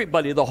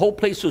 Everybody, the whole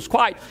place was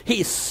quiet.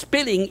 He's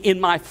spitting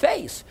in my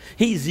face.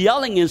 He's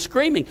yelling and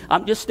screaming.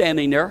 I'm just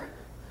standing there.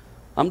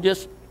 I'm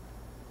just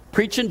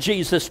preaching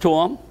Jesus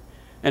to him.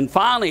 And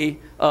finally,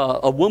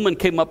 a woman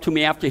came up to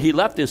me after he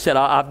left and said,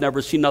 I've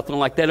never seen nothing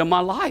like that in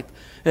my life.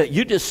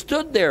 You just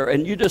stood there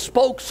and you just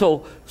spoke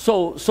so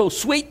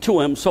sweet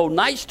to him, so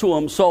nice to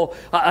him. So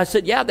I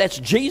said, yeah, that's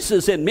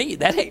Jesus in me.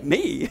 That ain't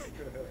me.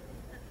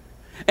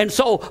 And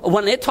so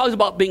when it talks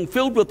about being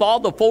filled with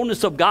all the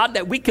fullness of God,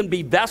 that we can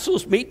be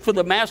vessels meet for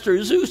the Master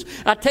Jesus,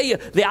 I tell you,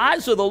 the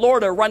eyes of the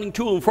Lord are running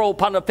to and fro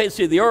upon the face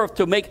of the earth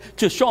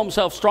to show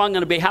himself strong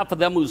on behalf of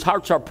them whose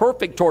hearts are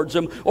perfect towards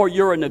him, or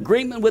you're in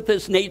agreement with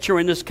his nature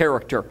and his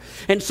character.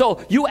 And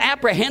so you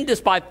apprehend this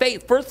by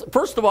faith.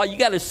 First of all, you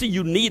got to see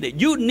you need it.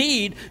 You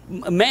need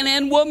men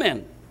and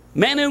women.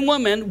 Men and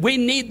women, we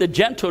need the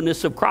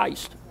gentleness of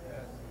Christ.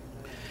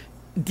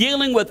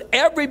 Dealing with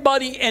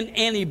everybody and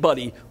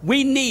anybody,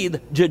 we need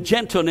the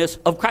gentleness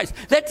of Christ.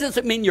 That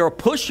doesn't mean you're a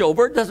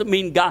pushover. It doesn't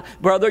mean, God,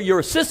 brother,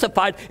 you're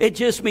sissified. It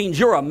just means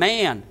you're a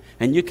man,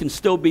 and you can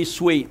still be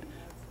sweet.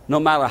 No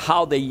matter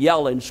how they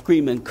yell and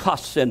scream and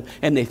cuss and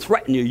they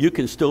threaten you, you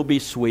can still be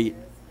sweet.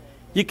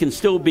 You can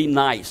still be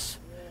nice.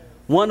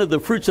 One of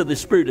the fruits of the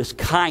Spirit is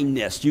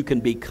kindness. You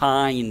can be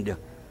kind.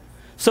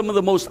 Some of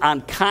the most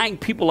unkind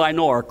people I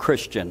know are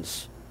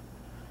Christians.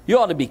 You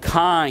ought to be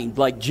kind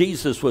like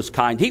Jesus was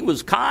kind. He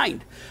was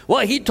kind.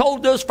 Well, he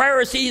told those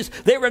Pharisees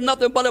they were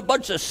nothing but a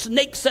bunch of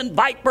snakes and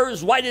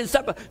vipers, white and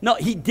stuff. No,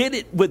 he did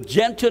it with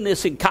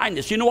gentleness and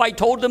kindness. You know why he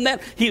told them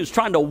that? He was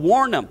trying to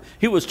warn them.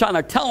 He was trying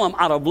to tell them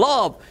out of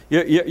love,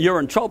 you're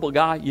in trouble,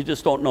 guy. You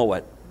just don't know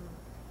it.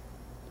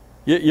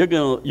 You're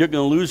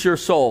gonna lose your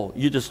soul.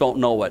 You just don't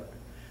know it.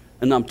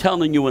 And I'm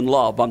telling you in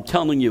love. I'm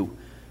telling you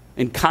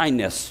in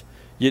kindness.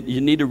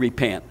 You need to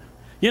repent.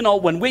 You know,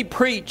 when we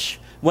preach,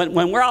 when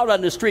we're out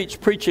on the streets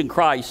preaching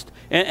Christ,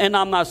 and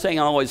I'm not saying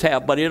I always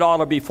have, but it ought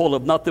to be full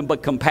of nothing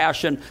but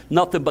compassion,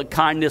 nothing but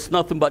kindness,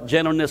 nothing but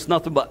gentleness,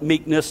 nothing but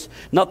meekness,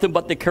 nothing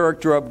but the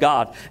character of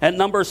God. And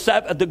number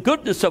 7, the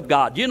goodness of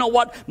God. You know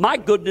what? My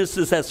goodness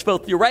is as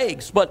filthy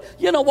rags, but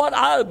you know what?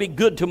 I ought to be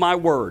good to my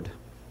word.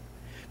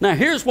 Now,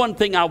 here's one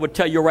thing I would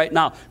tell you right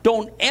now.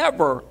 Don't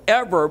ever,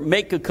 ever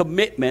make a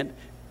commitment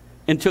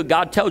until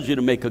God tells you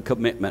to make a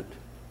commitment.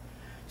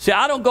 See,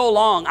 I don't go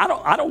along,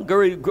 I don't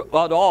agree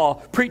at all,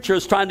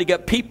 preachers trying to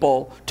get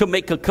people to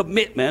make a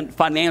commitment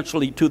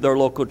financially to their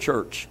local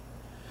church.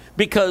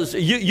 Because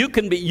you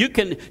can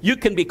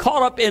be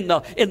caught up in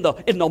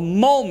the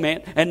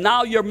moment, and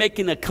now you're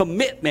making a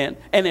commitment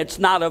and it's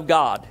not of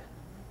God.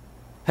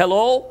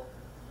 Hello?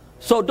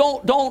 So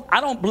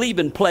I don't believe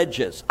in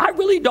pledges. I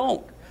really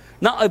don't.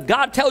 Now, if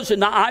God tells you,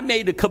 now I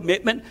made a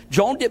commitment,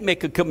 Joan didn't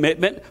make a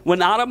commitment.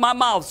 When out of my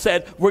mouth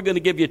said, we're going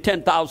to give you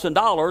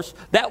 $10,000,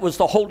 that was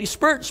the Holy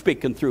Spirit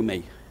speaking through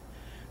me.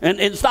 And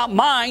it's not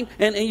mine.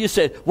 And you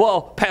said,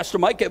 well, Pastor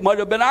Mike, it might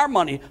have been our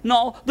money.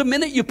 No, the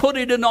minute you put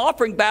it in the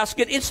offering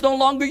basket, it's no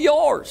longer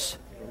yours.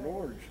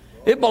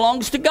 It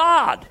belongs to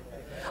God.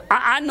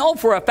 I know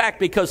for a fact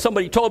because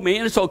somebody told me,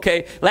 and it's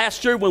okay,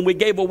 last year when we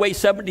gave away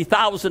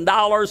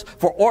 $70,000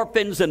 for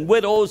orphans and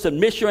widows and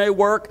missionary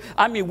work,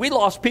 I mean, we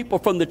lost people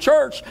from the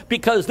church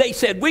because they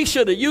said we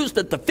should have used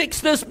it to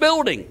fix this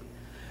building.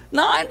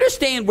 Now, I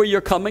understand where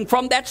you're coming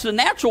from. That's the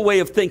natural way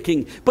of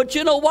thinking. But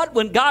you know what?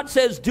 When God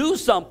says do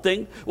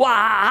something, well,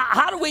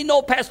 how do we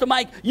know, Pastor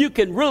Mike, you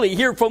can really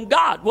hear from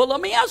God? Well,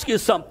 let me ask you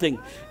something.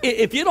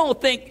 If you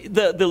don't think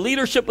the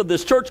leadership of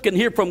this church can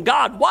hear from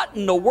God, what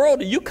in the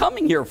world are you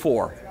coming here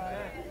for?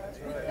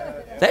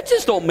 That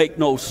just don't make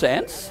no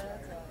sense.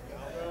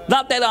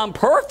 Not that I'm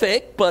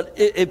perfect, but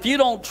if you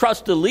don't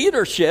trust the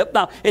leadership,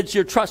 now it's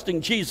you're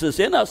trusting Jesus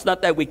in us,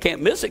 not that we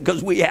can't miss it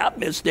because we have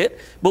missed it,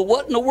 but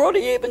what in the world are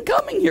you even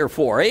coming here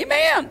for?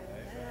 Amen.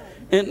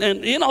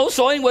 And you know,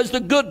 so anyways,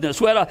 the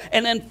goodness.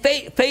 And then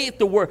faith,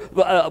 the word,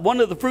 one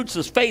of the fruits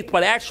is faith,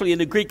 but actually in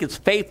the Greek it's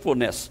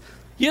faithfulness.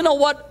 You know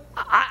what?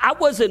 I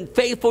wasn't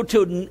faithful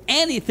to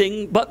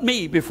anything but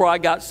me before I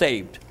got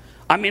saved.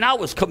 I mean, I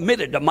was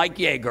committed to Mike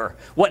Yeager,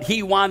 what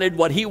he wanted,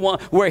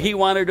 where he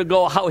wanted to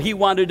go, how he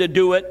wanted to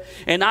do it.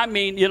 And I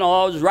mean, you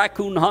know, I was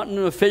raccoon hunting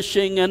and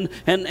fishing and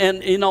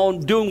you know,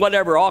 doing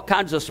whatever, all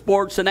kinds of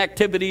sports and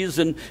activities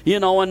and, you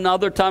know, and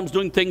other times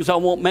doing things I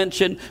won't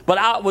mention. But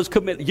I was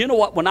committed. You know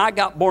what? When I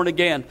got born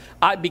again,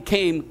 I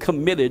became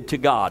committed to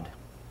God,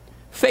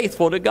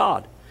 faithful to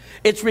God.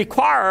 It's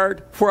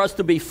required for us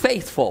to be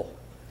faithful.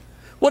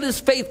 What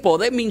is faithful?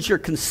 That means you're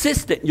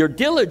consistent, you're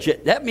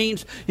diligent. That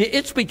means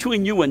it's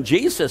between you and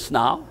Jesus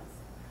now.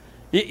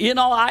 You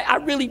know, I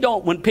really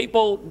don't. When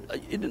people,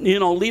 you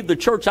know, leave the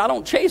church, I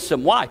don't chase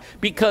them. Why?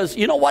 Because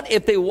you know what?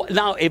 If they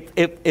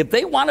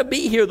want to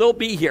be here, they'll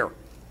be here.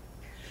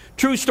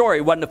 True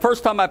story. When the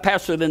first time I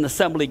pastored an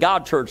Assembly of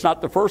God church,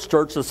 not the first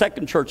church, the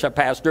second church I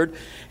pastored,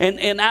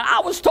 and I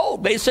was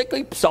told,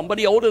 basically,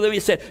 somebody older than me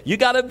said, you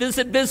got to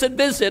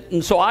visit.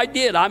 And so I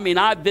did. I mean,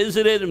 I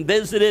visited.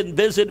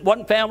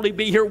 One family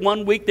be here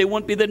one week, they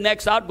wouldn't be the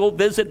next. I'd go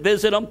visit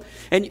them.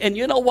 And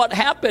you know what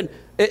happened?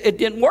 It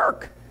didn't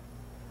work.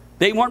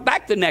 They weren't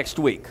back the next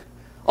week.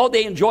 Oh,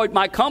 they enjoyed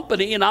my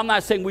company, and I'm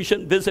not saying we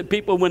shouldn't visit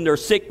people when they're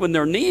sick, when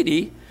they're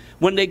needy,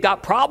 when they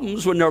got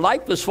problems, when their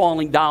life is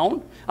falling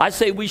down. I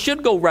say we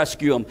should go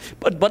rescue them.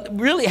 But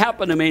really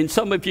happened to me, and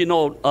some of you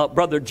know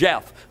Brother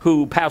Jeff,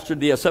 who pastored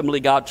the Assembly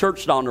of God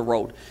church down the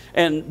road.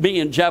 And me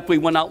and Jeff, we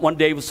went out one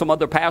day with some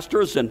other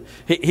pastors, and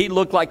he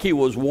looked like he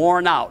was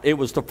worn out. It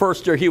was the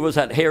first year he was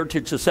at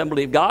Heritage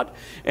Assembly of God.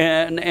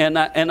 And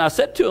I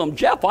said to him,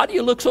 Jeff, why do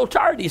you look so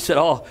tired? He said,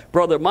 oh,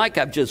 Brother Mike,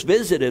 I've just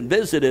visited.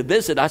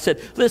 I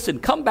said, listen,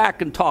 come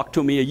back and talk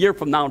to me a year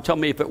from now and tell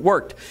me if it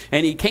worked.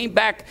 And he came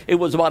back. It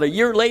was about a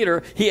year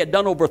later. He had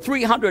done over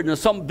 300 and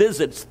some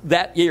visits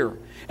that year.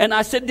 And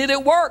I said, did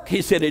it work?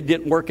 He said, it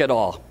didn't work at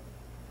all.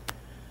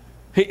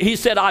 He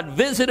said, I'd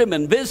visit him,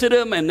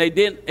 and it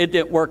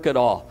didn't work at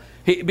all.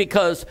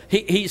 Because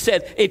he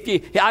said,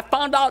 I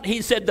found out,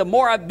 he said, the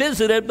more I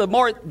visited, the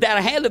more that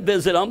I had to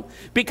visit them,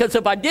 because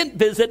if I didn't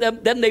visit them,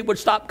 then they would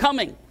stop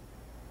coming.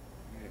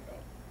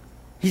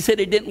 He said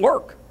it didn't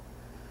work.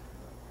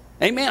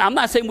 Amen. I'm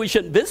not saying we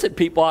shouldn't visit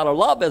people out of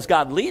love as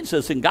God leads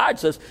us and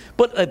guides us.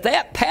 But if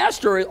that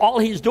pastor, all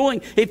he's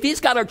doing, if he's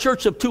got a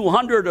church of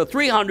 200 or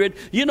 300,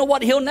 you know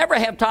what? He'll never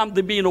have time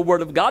to be in the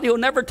Word of God. He'll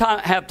never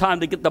have time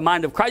to get the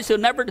mind of Christ. He'll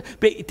never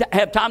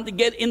have time to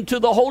get into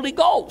the Holy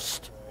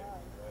Ghost.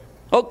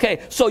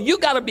 Okay, so you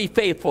got to be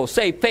faithful.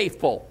 Say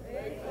faithful.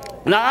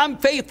 Now, I'm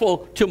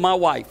faithful to my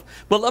wife.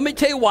 But let me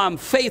tell you why I'm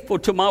faithful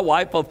to my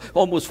wife of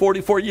almost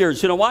 44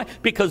 years. You know why?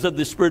 Because of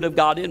the Spirit of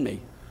God in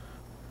me.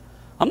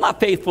 I'm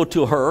not faithful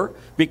to her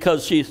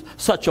because she's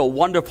such a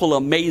wonderful,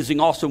 amazing,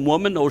 awesome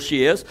woman. No,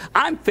 she is.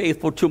 I'm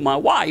faithful to my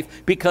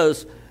wife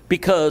because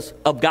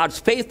of God's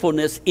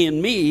faithfulness in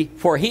me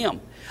for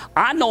him.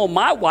 I know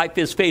my wife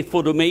is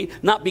faithful to me,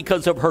 not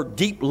because of her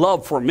deep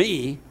love for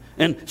me,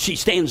 and she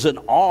stands in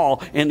awe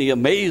in the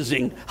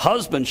amazing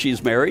husband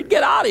she's married.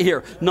 Get out of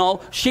here.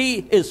 No,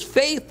 she is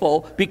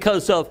faithful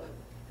because of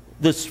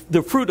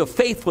the fruit of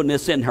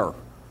faithfulness in her.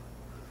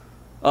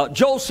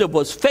 Joseph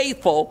was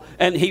faithful,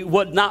 and he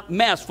would not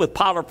mess with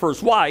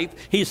Potiphar's wife.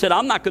 He said,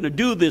 I'm not going to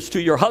do this to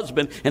your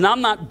husband, and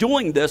I'm not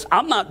doing this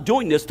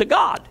to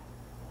God.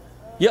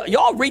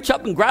 Y'all reach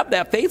up and grab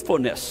that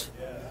faithfulness.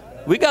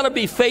 We got to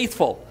be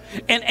faithful.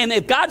 And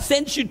if God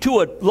sends you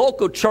to a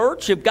local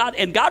church, God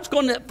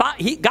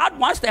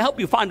wants to help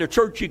you find a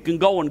church you can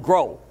go and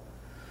grow.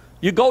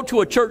 You go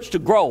to a church to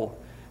grow.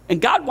 And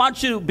God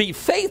wants you to be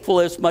faithful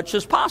as much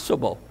as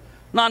possible.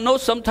 Now, I know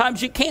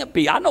sometimes you can't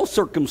be. I know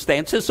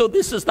circumstances, so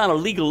this is not a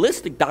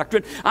legalistic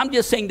doctrine. I'm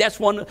just saying that's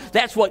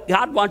what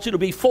God wants you to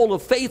be, full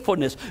of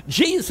faithfulness.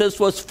 Jesus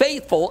was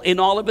faithful in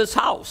all of his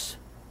house.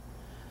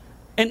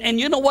 And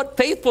you know what?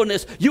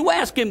 Faithfulness, you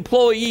ask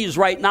employees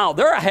right now,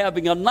 they're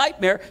having a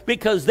nightmare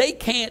because they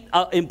can't,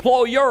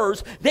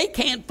 employers, they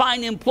can't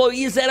find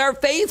employees that are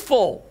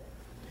faithful.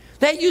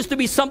 That used to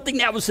be something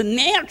that was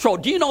natural.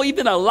 Do you know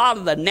even a lot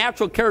of the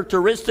natural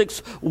characteristics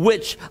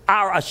which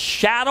are a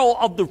shadow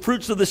of the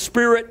fruits of the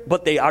Spirit,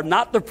 but they are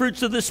not the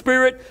fruits of the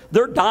Spirit,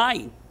 they're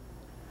dying.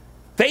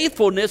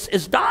 Faithfulness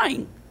is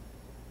dying.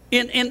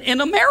 In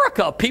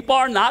America, people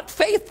are not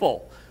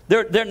faithful.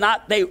 They're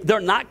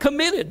not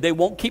committed. They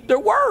won't keep their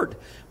word.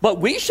 But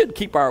we should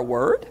keep our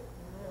word.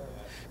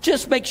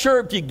 Just make sure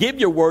if you give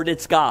your word,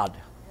 it's God.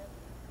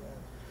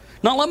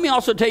 Now, let me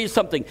also tell you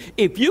something.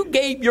 If you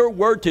gave your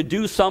word to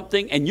do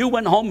something and you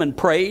went home and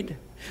prayed,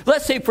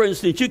 let's say, for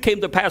instance, you came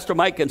to Pastor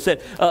Mike and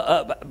said,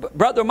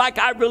 Brother Mike,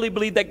 I really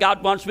believe that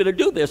God wants me to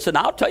do this. And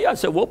I'll tell you, I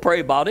said, we'll pray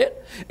about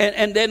it.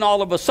 And then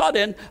all of a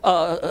sudden,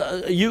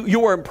 you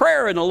were in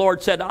prayer and the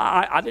Lord said,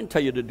 I didn't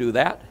tell you to do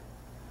that.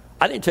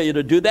 I didn't tell you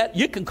to do that.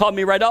 You can call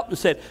me right up and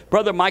say,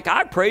 Brother Mike,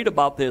 I prayed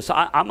about this.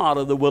 I'm out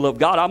of the will of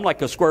God. I'm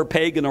like a square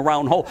peg in a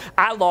round hole.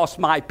 I lost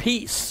my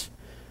peace.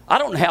 I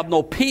don't have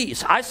no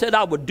peace. I said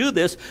I would do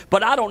this,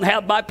 but I don't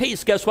have my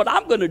peace. Guess what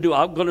I'm going to do?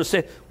 I'm going to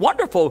say,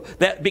 wonderful,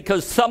 that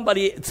because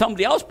somebody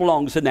else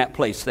belongs in that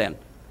place then.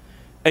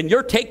 And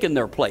you're taking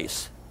their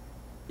place.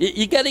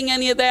 You getting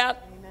any of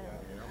that?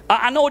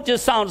 I know it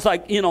just sounds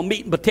like,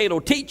 meat and potato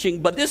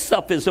teaching, but this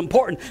stuff is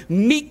important.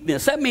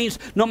 Meekness. That means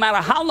no matter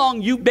how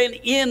long you've been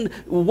in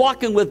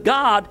walking with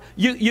God,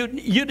 you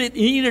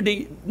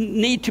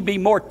need to be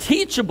more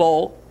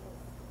teachable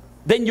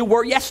than you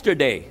were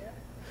yesterday.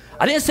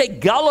 I didn't say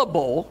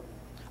gullible.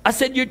 I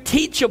said you're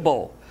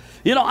teachable.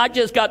 I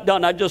just got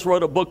done. I just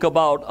wrote a book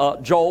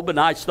about Job, and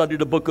I studied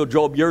the book of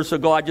Job years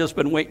ago. I just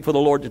been waiting for the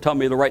Lord to tell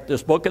me to write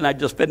this book, and I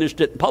just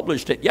finished it and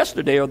published it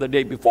yesterday or the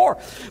day before.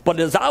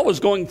 But as I was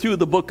going through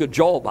the book of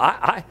Job,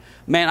 I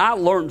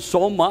learned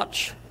so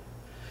much.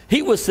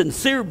 He was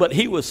sincere, but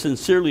he was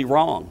sincerely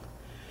wrong.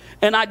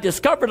 And I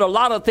discovered a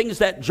lot of things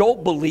that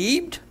Job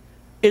believed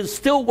is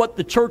still what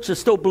the church is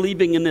still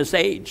believing in this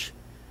age.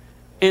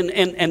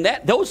 And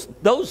that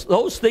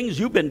those things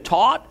you've been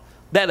taught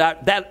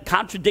that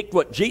contradict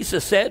what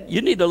Jesus said,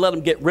 you need to let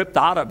them get ripped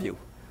out of you.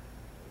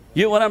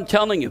 You know what I'm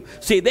telling you?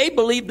 See, they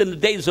believed in the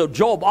days of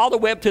Job all the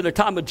way up to the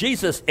time of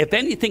Jesus, if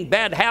anything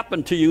bad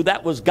happened to you,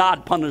 that was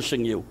God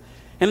punishing you.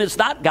 And it's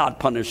not God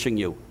punishing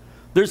you.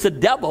 There's a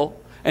devil,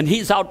 and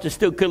he's out to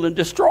steal, kill, and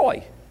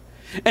destroy.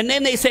 And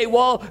then they say,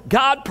 well,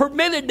 God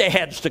permitted the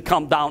hedge to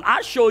come down.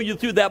 I show you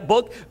through that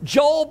book,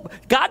 Job,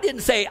 God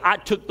didn't say, I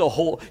took the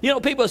whole.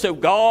 People say,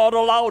 God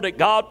allowed it,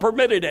 God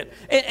permitted it.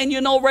 And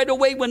right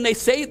away when they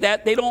say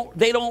that,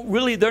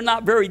 they're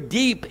not very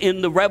deep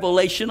in the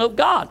revelation of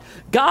God.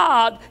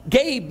 God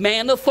gave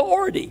man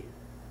authority.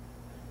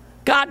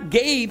 God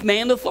gave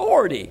man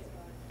authority.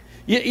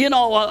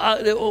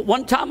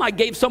 One time I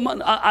gave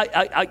someone,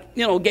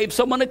 gave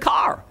someone a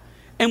car.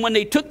 And when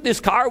they took this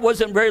car, it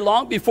wasn't very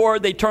long before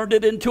they turned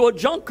it into a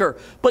junker.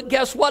 But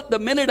guess what? The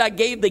minute I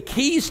gave the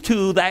keys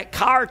to that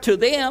car to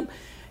them,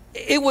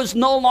 it was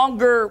no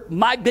longer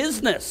my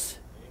business.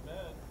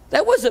 Amen.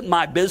 That wasn't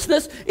my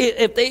business.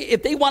 If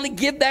they want to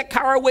give that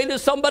car away to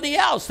somebody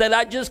else that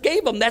I just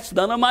gave them, that's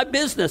none of my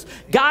business.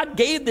 God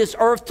gave this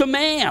earth to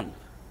man.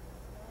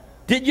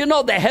 Did you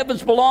know the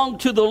heavens belong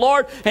to the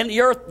Lord and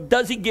the earth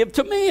does he give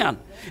to man?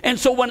 And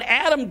so when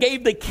Adam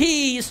gave the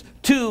keys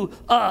to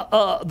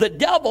the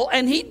devil,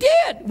 and he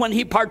did when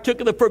he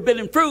partook of the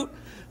forbidden fruit,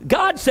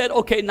 God said,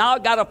 okay, now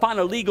I've got to find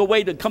a legal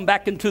way to come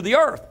back into the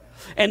earth.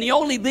 And the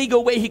only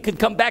legal way he could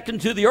come back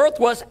into the earth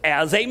was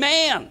as a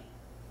man.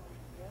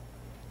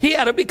 He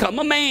had to become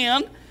a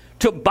man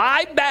to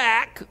buy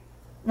back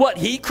what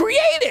he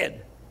created.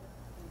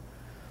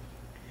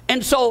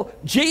 And so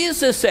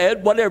Jesus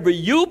said, whatever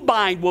you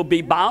bind will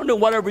be bound,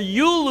 and whatever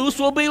you loose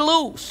will be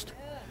loosed.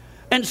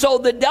 And so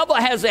the devil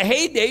has a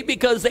heyday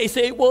because they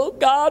say, well,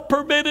 God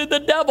permitted the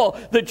devil.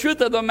 The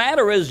truth of the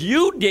matter is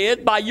you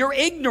did by your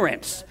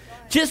ignorance.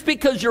 Just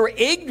because you're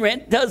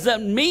ignorant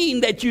doesn't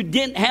mean that you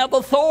didn't have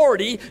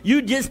authority.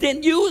 You just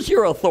didn't use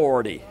your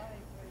authority.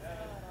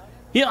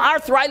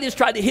 Arthritis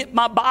tried to hit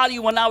my body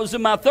when I was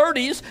in my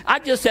 30s. I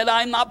just said,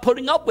 I'm not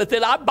putting up with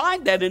it. I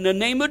bind that in the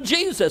name of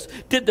Jesus.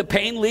 Did the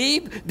pain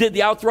leave? Did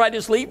the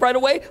arthritis leave right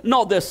away?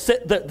 No, the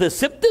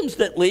symptoms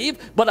didn't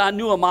leave, but I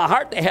knew in my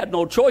heart they had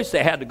no choice.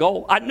 They had to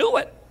go. I knew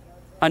it.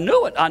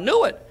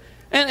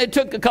 And it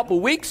took a couple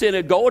of weeks, and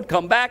it'd go, it'd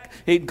come back,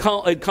 it'd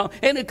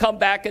come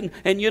back,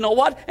 and you know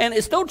what? And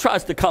it still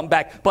tries to come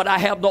back, but I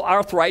have no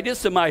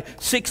arthritis in my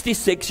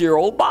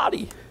 66-year-old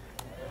body.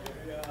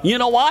 You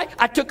know why?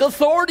 I took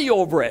authority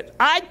over it.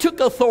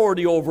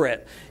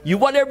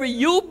 Whatever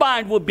you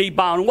bind will be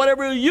bound.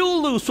 Whatever you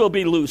loose will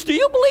be loose. Do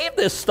you believe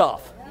this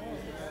stuff?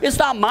 It's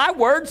not my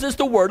words. It's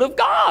the word of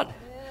God.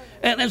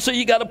 And so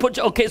you got to put,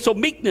 so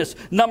meekness.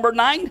 Number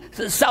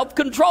 9,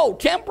 self-control,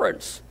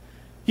 temperance.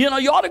 You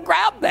ought to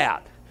grab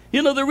that.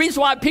 You know, the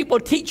reason why people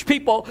teach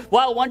people,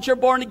 well, once you're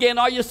born again,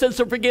 all your sins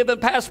are forgiven,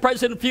 past,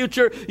 present, and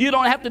future, you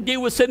don't have to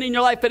deal with sin in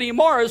your life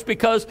anymore, is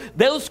because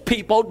those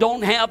people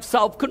don't have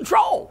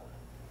self-control.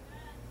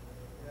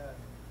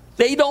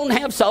 They don't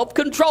have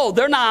self-control.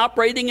 They're not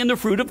operating in the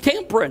fruit of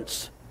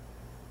temperance.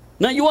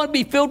 Now, you want to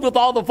be filled with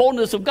all the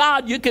fullness of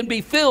God, you can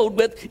be filled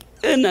with,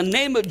 in the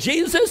name of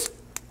Jesus,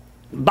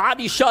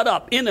 body shut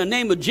up. In the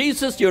name of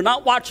Jesus, you're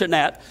not watching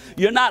that.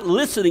 You're not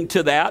listening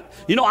to that.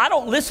 You know, I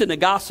don't listen to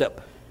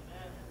gossip.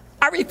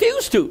 I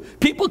refuse to.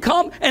 People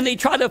come and they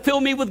try to fill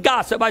me with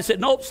gossip. I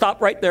said, nope,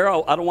 stop right there.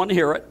 I don't want to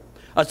hear it.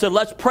 I said,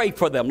 let's pray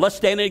for them. Let's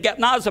stand in the gap.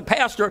 Now, as a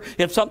pastor,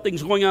 if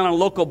something's going on in a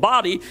local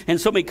body and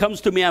somebody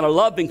comes to me out of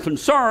love and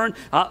concern,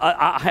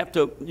 I have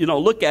to,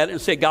 look at it and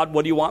say, God,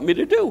 what do you want me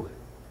to do?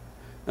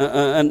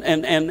 And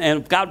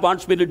if God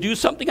wants me to do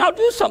something, I'll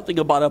do something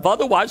about it. If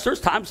otherwise, there's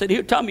times that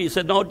he'll tell me, he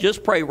said, no,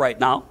 just pray right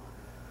now.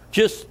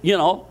 Just,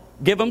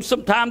 give them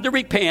some time to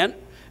repent.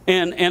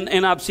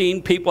 And I've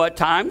seen people at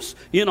times,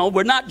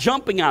 we're not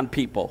jumping on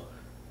people.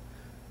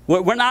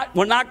 We're not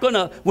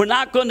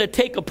going to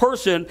take a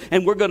person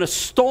and we're going to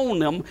stone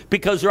them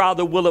because they're out of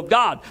the will of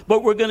God.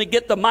 But we're going to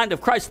get the mind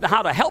of Christ and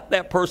how to help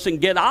that person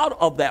get out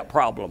of that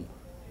problem.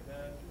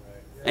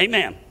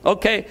 Amen.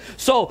 Okay.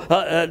 So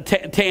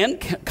 10,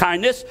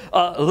 kindness.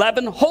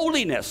 11,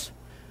 holiness.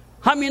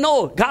 How many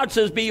know God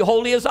says, be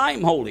holy as I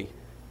am holy?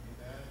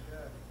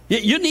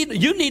 You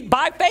need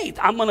by faith.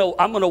 I'm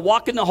gonna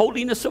walk in the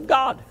holiness of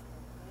God.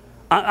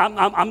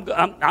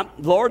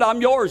 Lord,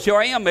 I'm yours. Here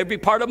I am. Every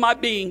part of my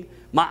being,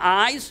 my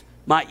eyes,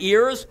 my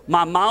ears,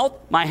 my mouth,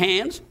 my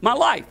hands, my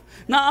life.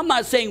 Now, I'm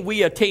not saying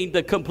we attain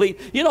the complete.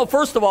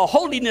 First of all,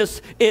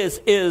 holiness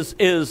is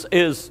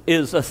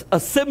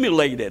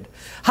assimilated.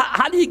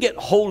 How do you get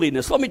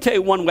holiness? Let me tell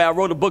you one way. I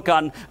wrote a book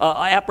on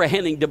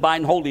apprehending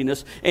divine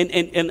holiness.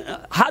 And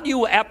how do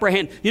you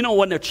apprehend?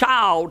 When a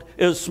child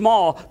is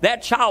small,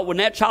 when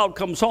that child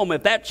comes home,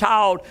 if that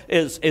child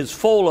is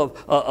full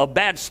of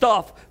bad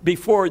stuff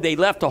before they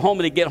left the home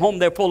and they get home,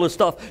 they're full of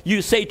stuff,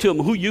 you say to them,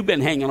 who you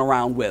been hanging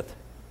around with?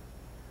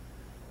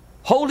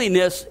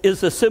 Holiness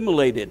is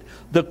assimilated.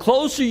 The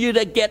closer you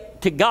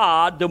get to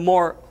God, the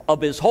more of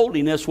his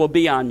holiness will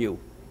be on you.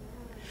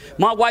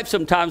 My wife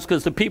sometimes,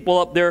 because the people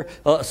up there,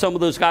 some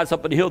of those guys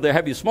up on the hill, they're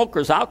heavy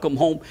smokers, I'll come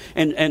home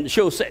and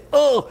she'll say,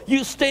 oh,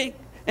 you stink.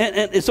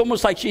 And it's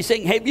almost like she's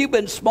saying, have you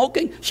been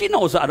smoking? She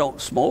knows I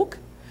don't smoke.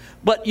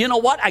 But you know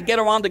what? I get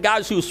around the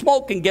guys who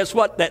smoke, and guess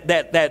what?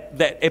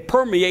 That it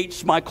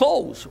permeates my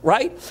clothes,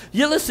 right?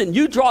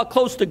 You draw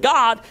close to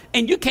God,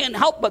 and you can't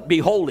help but be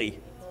holy.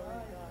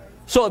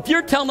 So if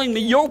you're telling me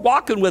you're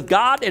walking with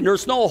God and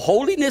there's no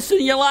holiness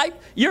in your life,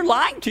 you're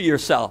lying to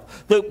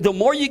yourself. The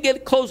more you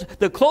get close,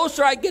 the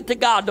closer I get to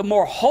God, the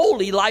more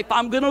holy life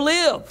I'm going to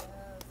live.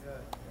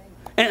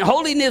 And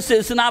holiness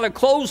is not a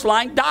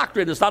clothesline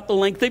doctrine. It's not the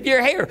length of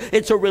your hair.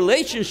 It's a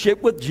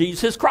relationship with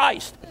Jesus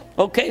Christ.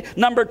 Okay.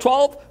 Number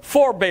 12,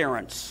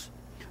 forbearance.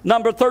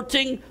 Number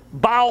 13,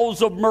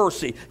 bowels of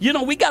mercy.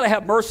 We got to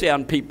have mercy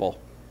on people.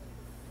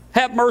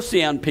 Have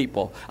mercy on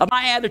people.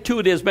 My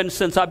attitude has been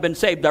since I've been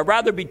saved, I'd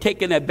rather be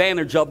taken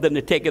advantage of than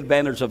to take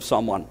advantage of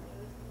someone.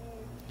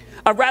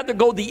 I'd rather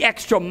go the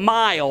extra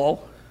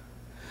mile.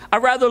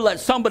 I'd rather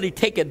let somebody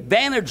take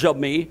advantage of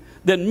me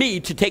than me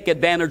to take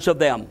advantage of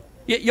them.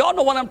 Y'all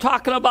know what I'm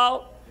talking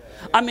about?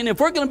 I mean, if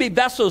we're going to be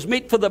vessels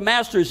meet for the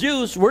master's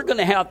use, we're going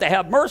to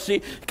have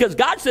mercy, because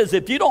God says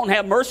if you don't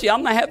have mercy,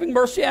 I'm not having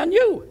mercy on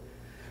you.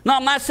 Now,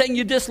 I'm not saying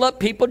you just let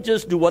people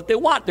just do what they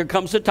want. There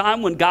comes a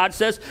time when God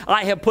says,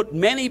 I have put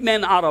many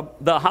men out of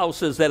the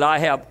houses that I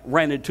have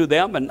rented to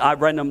them, and I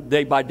rent them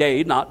day by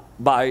day, not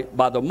by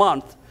the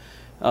month,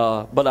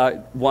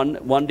 but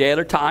one day at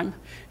a time.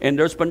 And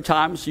there's been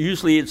times,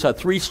 usually it's a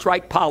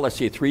 3-strike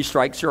policy. 3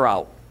 strikes, you're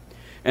out.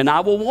 And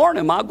I will warn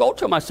him. I'll go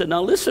to him. I said,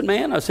 now listen,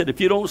 man. I said,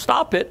 if you don't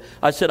stop it,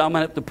 I said, I'm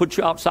going to have to put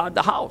you outside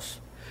the house.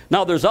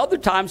 Now, there's other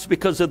times,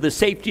 because of the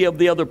safety of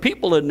the other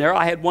people in there,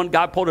 I had one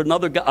guy put a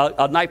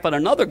knife on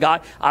another guy.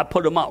 I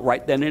put him out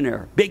right then and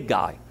there. Big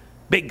guy.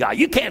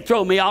 You can't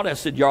throw me out. I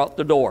said, you're out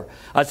the door.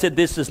 I said,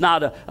 this is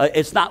not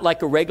it's not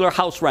like a regular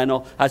house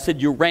rental. I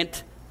said, you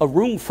rent a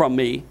room from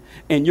me,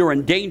 and you're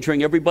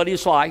endangering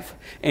everybody's life,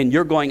 and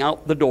you're going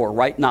out the door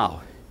right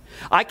now.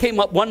 I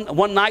came up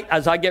one night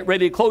as I get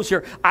ready to close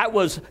here. I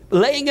was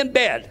laying in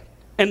bed.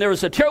 And there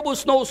was a terrible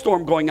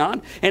snowstorm going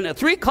on. And at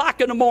 3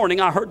 o'clock in the morning,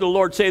 I heard the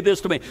Lord say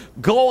this to me.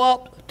 Go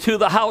up to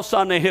the house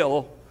on the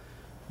hill.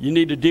 You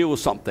need to deal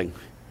with something.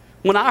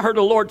 When I heard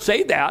the Lord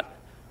say that,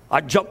 I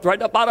jumped right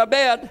up out of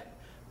bed,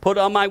 put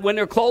on my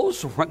winter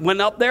clothes,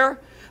 went up there,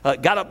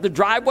 got up the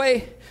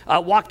driveway. I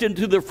walked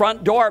into the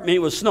front door. I mean,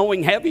 it was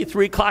snowing heavy,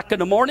 3 o'clock in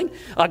the morning.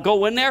 I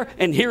go in there,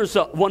 and here's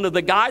one of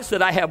the guys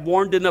that I have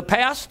warned in the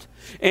past.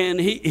 And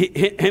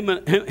him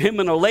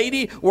and a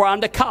lady were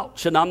on the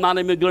couch, and I'm not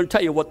even going to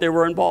tell you what they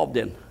were involved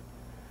in.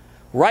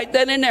 Right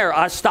then and there,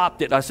 I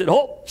stopped it. I said,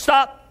 oh,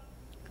 stop.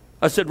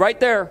 I said, right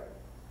there.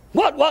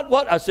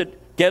 What? I said,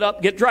 get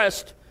up, get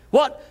dressed.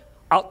 What?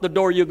 Out the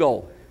door you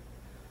go.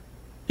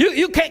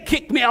 You can't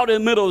kick me out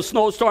in the middle of a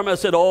snowstorm. I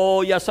said,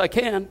 oh, yes, I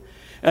can.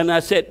 And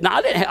I said, no,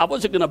 I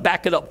wasn't going to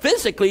back it up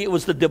physically. It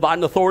was the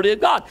divine authority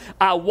of God.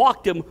 I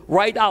walked him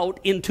right out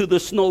into the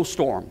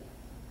snowstorm.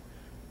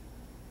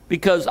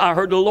 Because I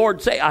heard the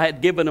Lord say I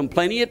had given him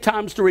plenty of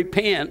times to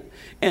repent,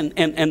 and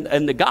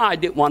the guy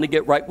didn't want to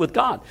get right with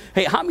God.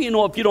 Hey, how many of you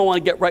know if you don't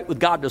want to get right with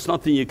God, there's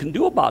nothing you can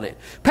do about it?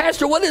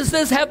 Pastor, what does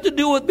this have to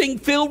do with being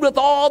filled with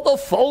all the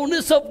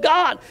fullness of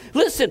God?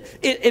 Listen,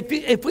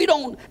 if we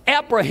don't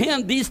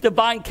apprehend these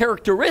divine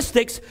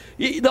characteristics,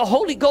 the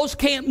Holy Ghost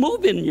can't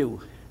move in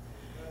you.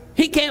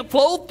 He can't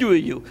flow through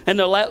you. And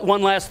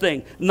one last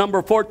thing,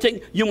 number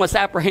 14, you must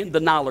apprehend the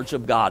knowledge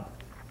of God.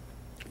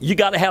 You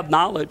got to have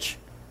knowledge.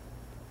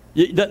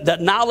 The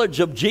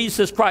knowledge of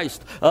Jesus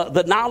Christ,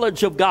 the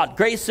knowledge of God,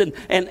 grace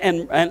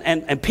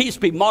and peace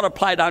be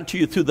multiplied unto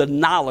you through the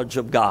knowledge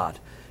of God.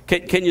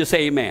 Can you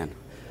say amen?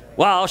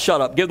 Well, I'll shut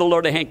up. Give the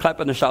Lord a hand clap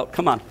and a shout.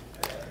 Come on.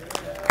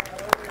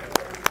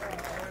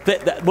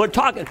 We're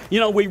talking,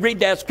 we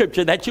read that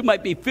scripture that you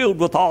might be filled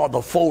with all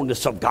the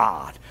fullness of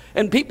God.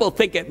 And people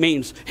think it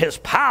means his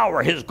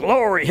power, his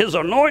glory, his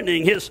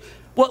anointing,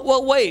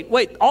 well,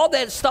 wait. All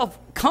that stuff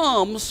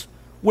comes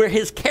where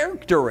his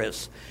character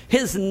is,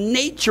 his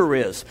nature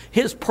is,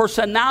 his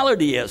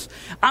personality is.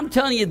 I'm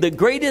telling you, the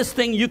greatest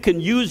thing you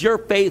can use your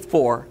faith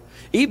for,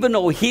 even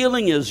though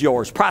healing is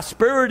yours,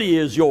 prosperity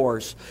is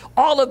yours,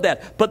 all of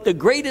that. But the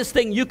greatest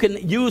thing you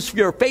can use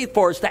your faith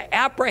for is to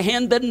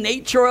apprehend the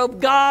nature of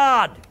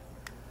God,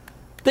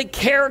 the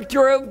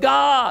character of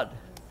God.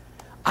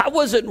 I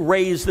wasn't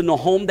raised in a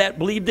home that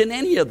believed in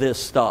any of this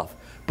stuff.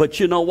 But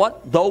you know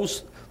what?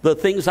 The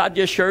things I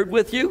just shared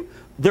with you,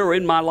 they're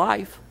in my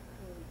life.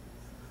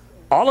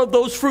 All of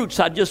those fruits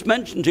I just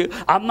mentioned to you,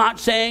 I'm not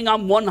saying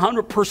I'm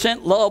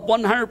 100% love,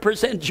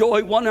 100%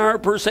 joy,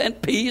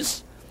 100%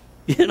 peace.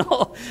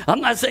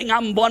 I'm not saying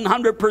I'm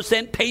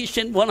 100%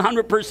 patient,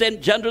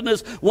 100%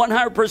 gentleness,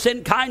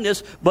 100%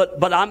 kindness,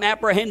 but I'm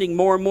apprehending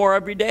more and more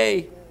every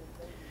day.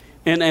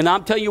 And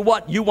I'm telling you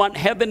what, you want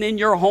heaven in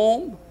your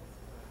home?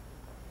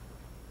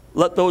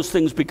 Let those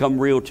things become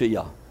real to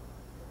you.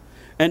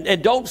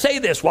 And don't say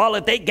this, well,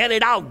 if they get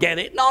it, I'll get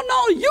it. No,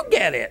 you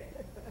get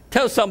it.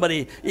 Tell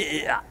somebody,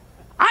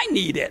 I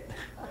need it.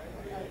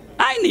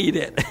 I need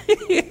it.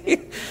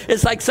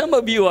 It's like some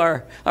of you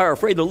are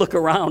afraid to look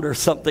around or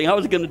something. I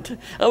wasn't going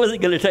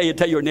to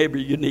tell your neighbor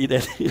you need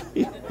it.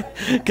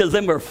 Because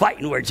then we're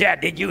fighting words. Yeah,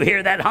 did you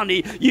hear that,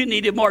 honey? You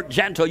need to be more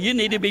gentle. You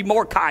need to be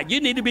more kind. You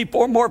need to be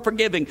more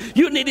forgiving.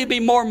 You need to be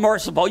more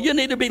merciful. You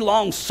need to be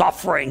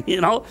long-suffering,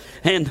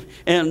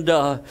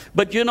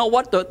 But you know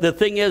what? The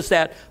thing is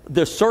that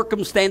the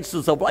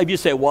circumstances of life, you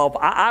say, well,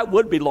 I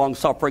would be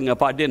long-suffering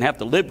if I didn't have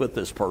to live with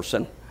this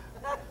person.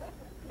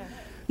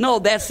 No,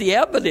 that's the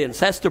evidence.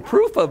 That's the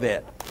proof of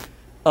it.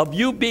 Of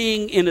you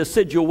being in a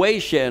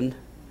situation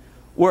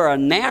where a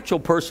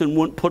natural person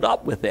wouldn't put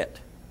up with it.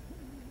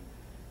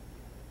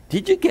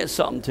 Did you get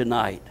something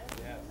tonight?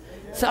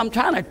 So I'm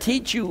trying to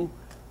teach you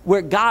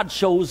where God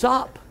shows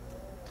up.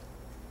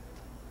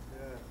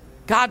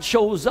 God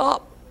shows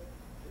up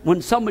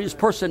when somebody's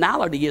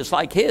personality is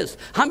like his.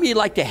 How many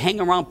like to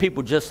hang around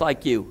people just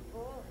like you?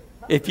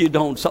 If you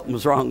don't,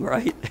 something's wrong,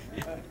 right?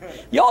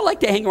 Y'all like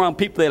to hang around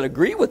people that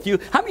agree with you.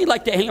 How many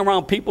like to hang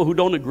around people who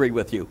don't agree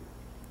with you?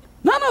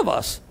 None of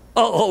us.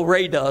 Oh,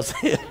 Ray does.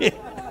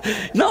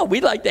 No,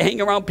 we like to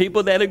hang around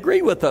people that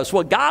agree with us.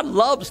 Well, God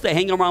loves to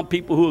hang around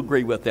people who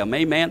agree with him.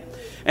 Amen.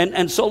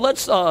 And so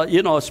let's,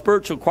 a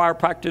spiritual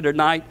chiropractor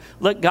tonight,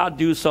 let God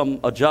do some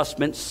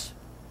adjustments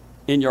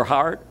in your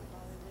heart,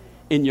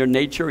 in your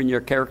nature, in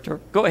your character.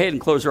 Go ahead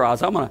and close your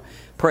eyes. I'm going to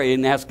pray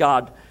and ask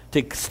God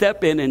to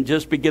step in and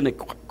just begin to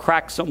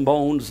crack some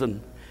bones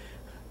and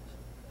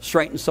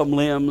straighten some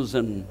limbs.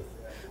 And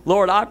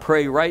Lord, I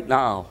pray right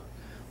now,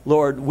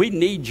 Lord, we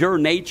need your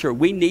nature.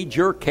 We need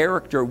your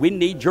character. We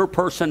need your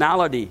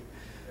personality.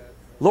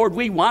 Lord,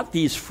 we want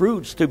these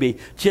fruits to be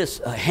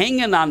just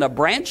hanging on the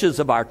branches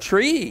of our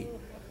tree.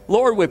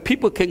 Lord, where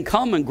people can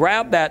come and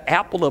grab that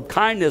apple of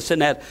kindness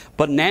and that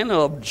banana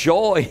of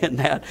joy and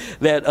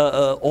that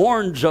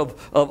orange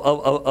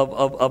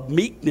of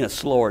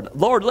meekness, Lord.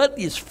 Lord, let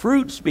these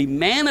fruits be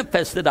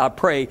manifested, I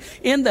pray.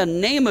 In the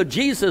name of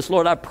Jesus,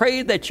 Lord, I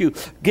pray that you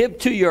give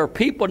to your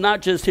people,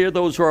 not just here,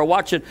 those who are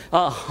watching,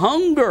 a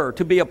hunger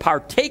to be a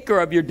partaker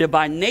of your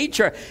divine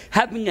nature,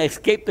 having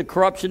escaped the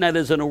corruption that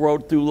is in the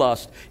world through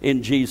lust,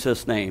 in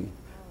Jesus' name.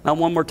 Now,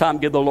 one more time,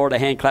 give the Lord a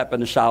hand clap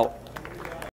and a shout.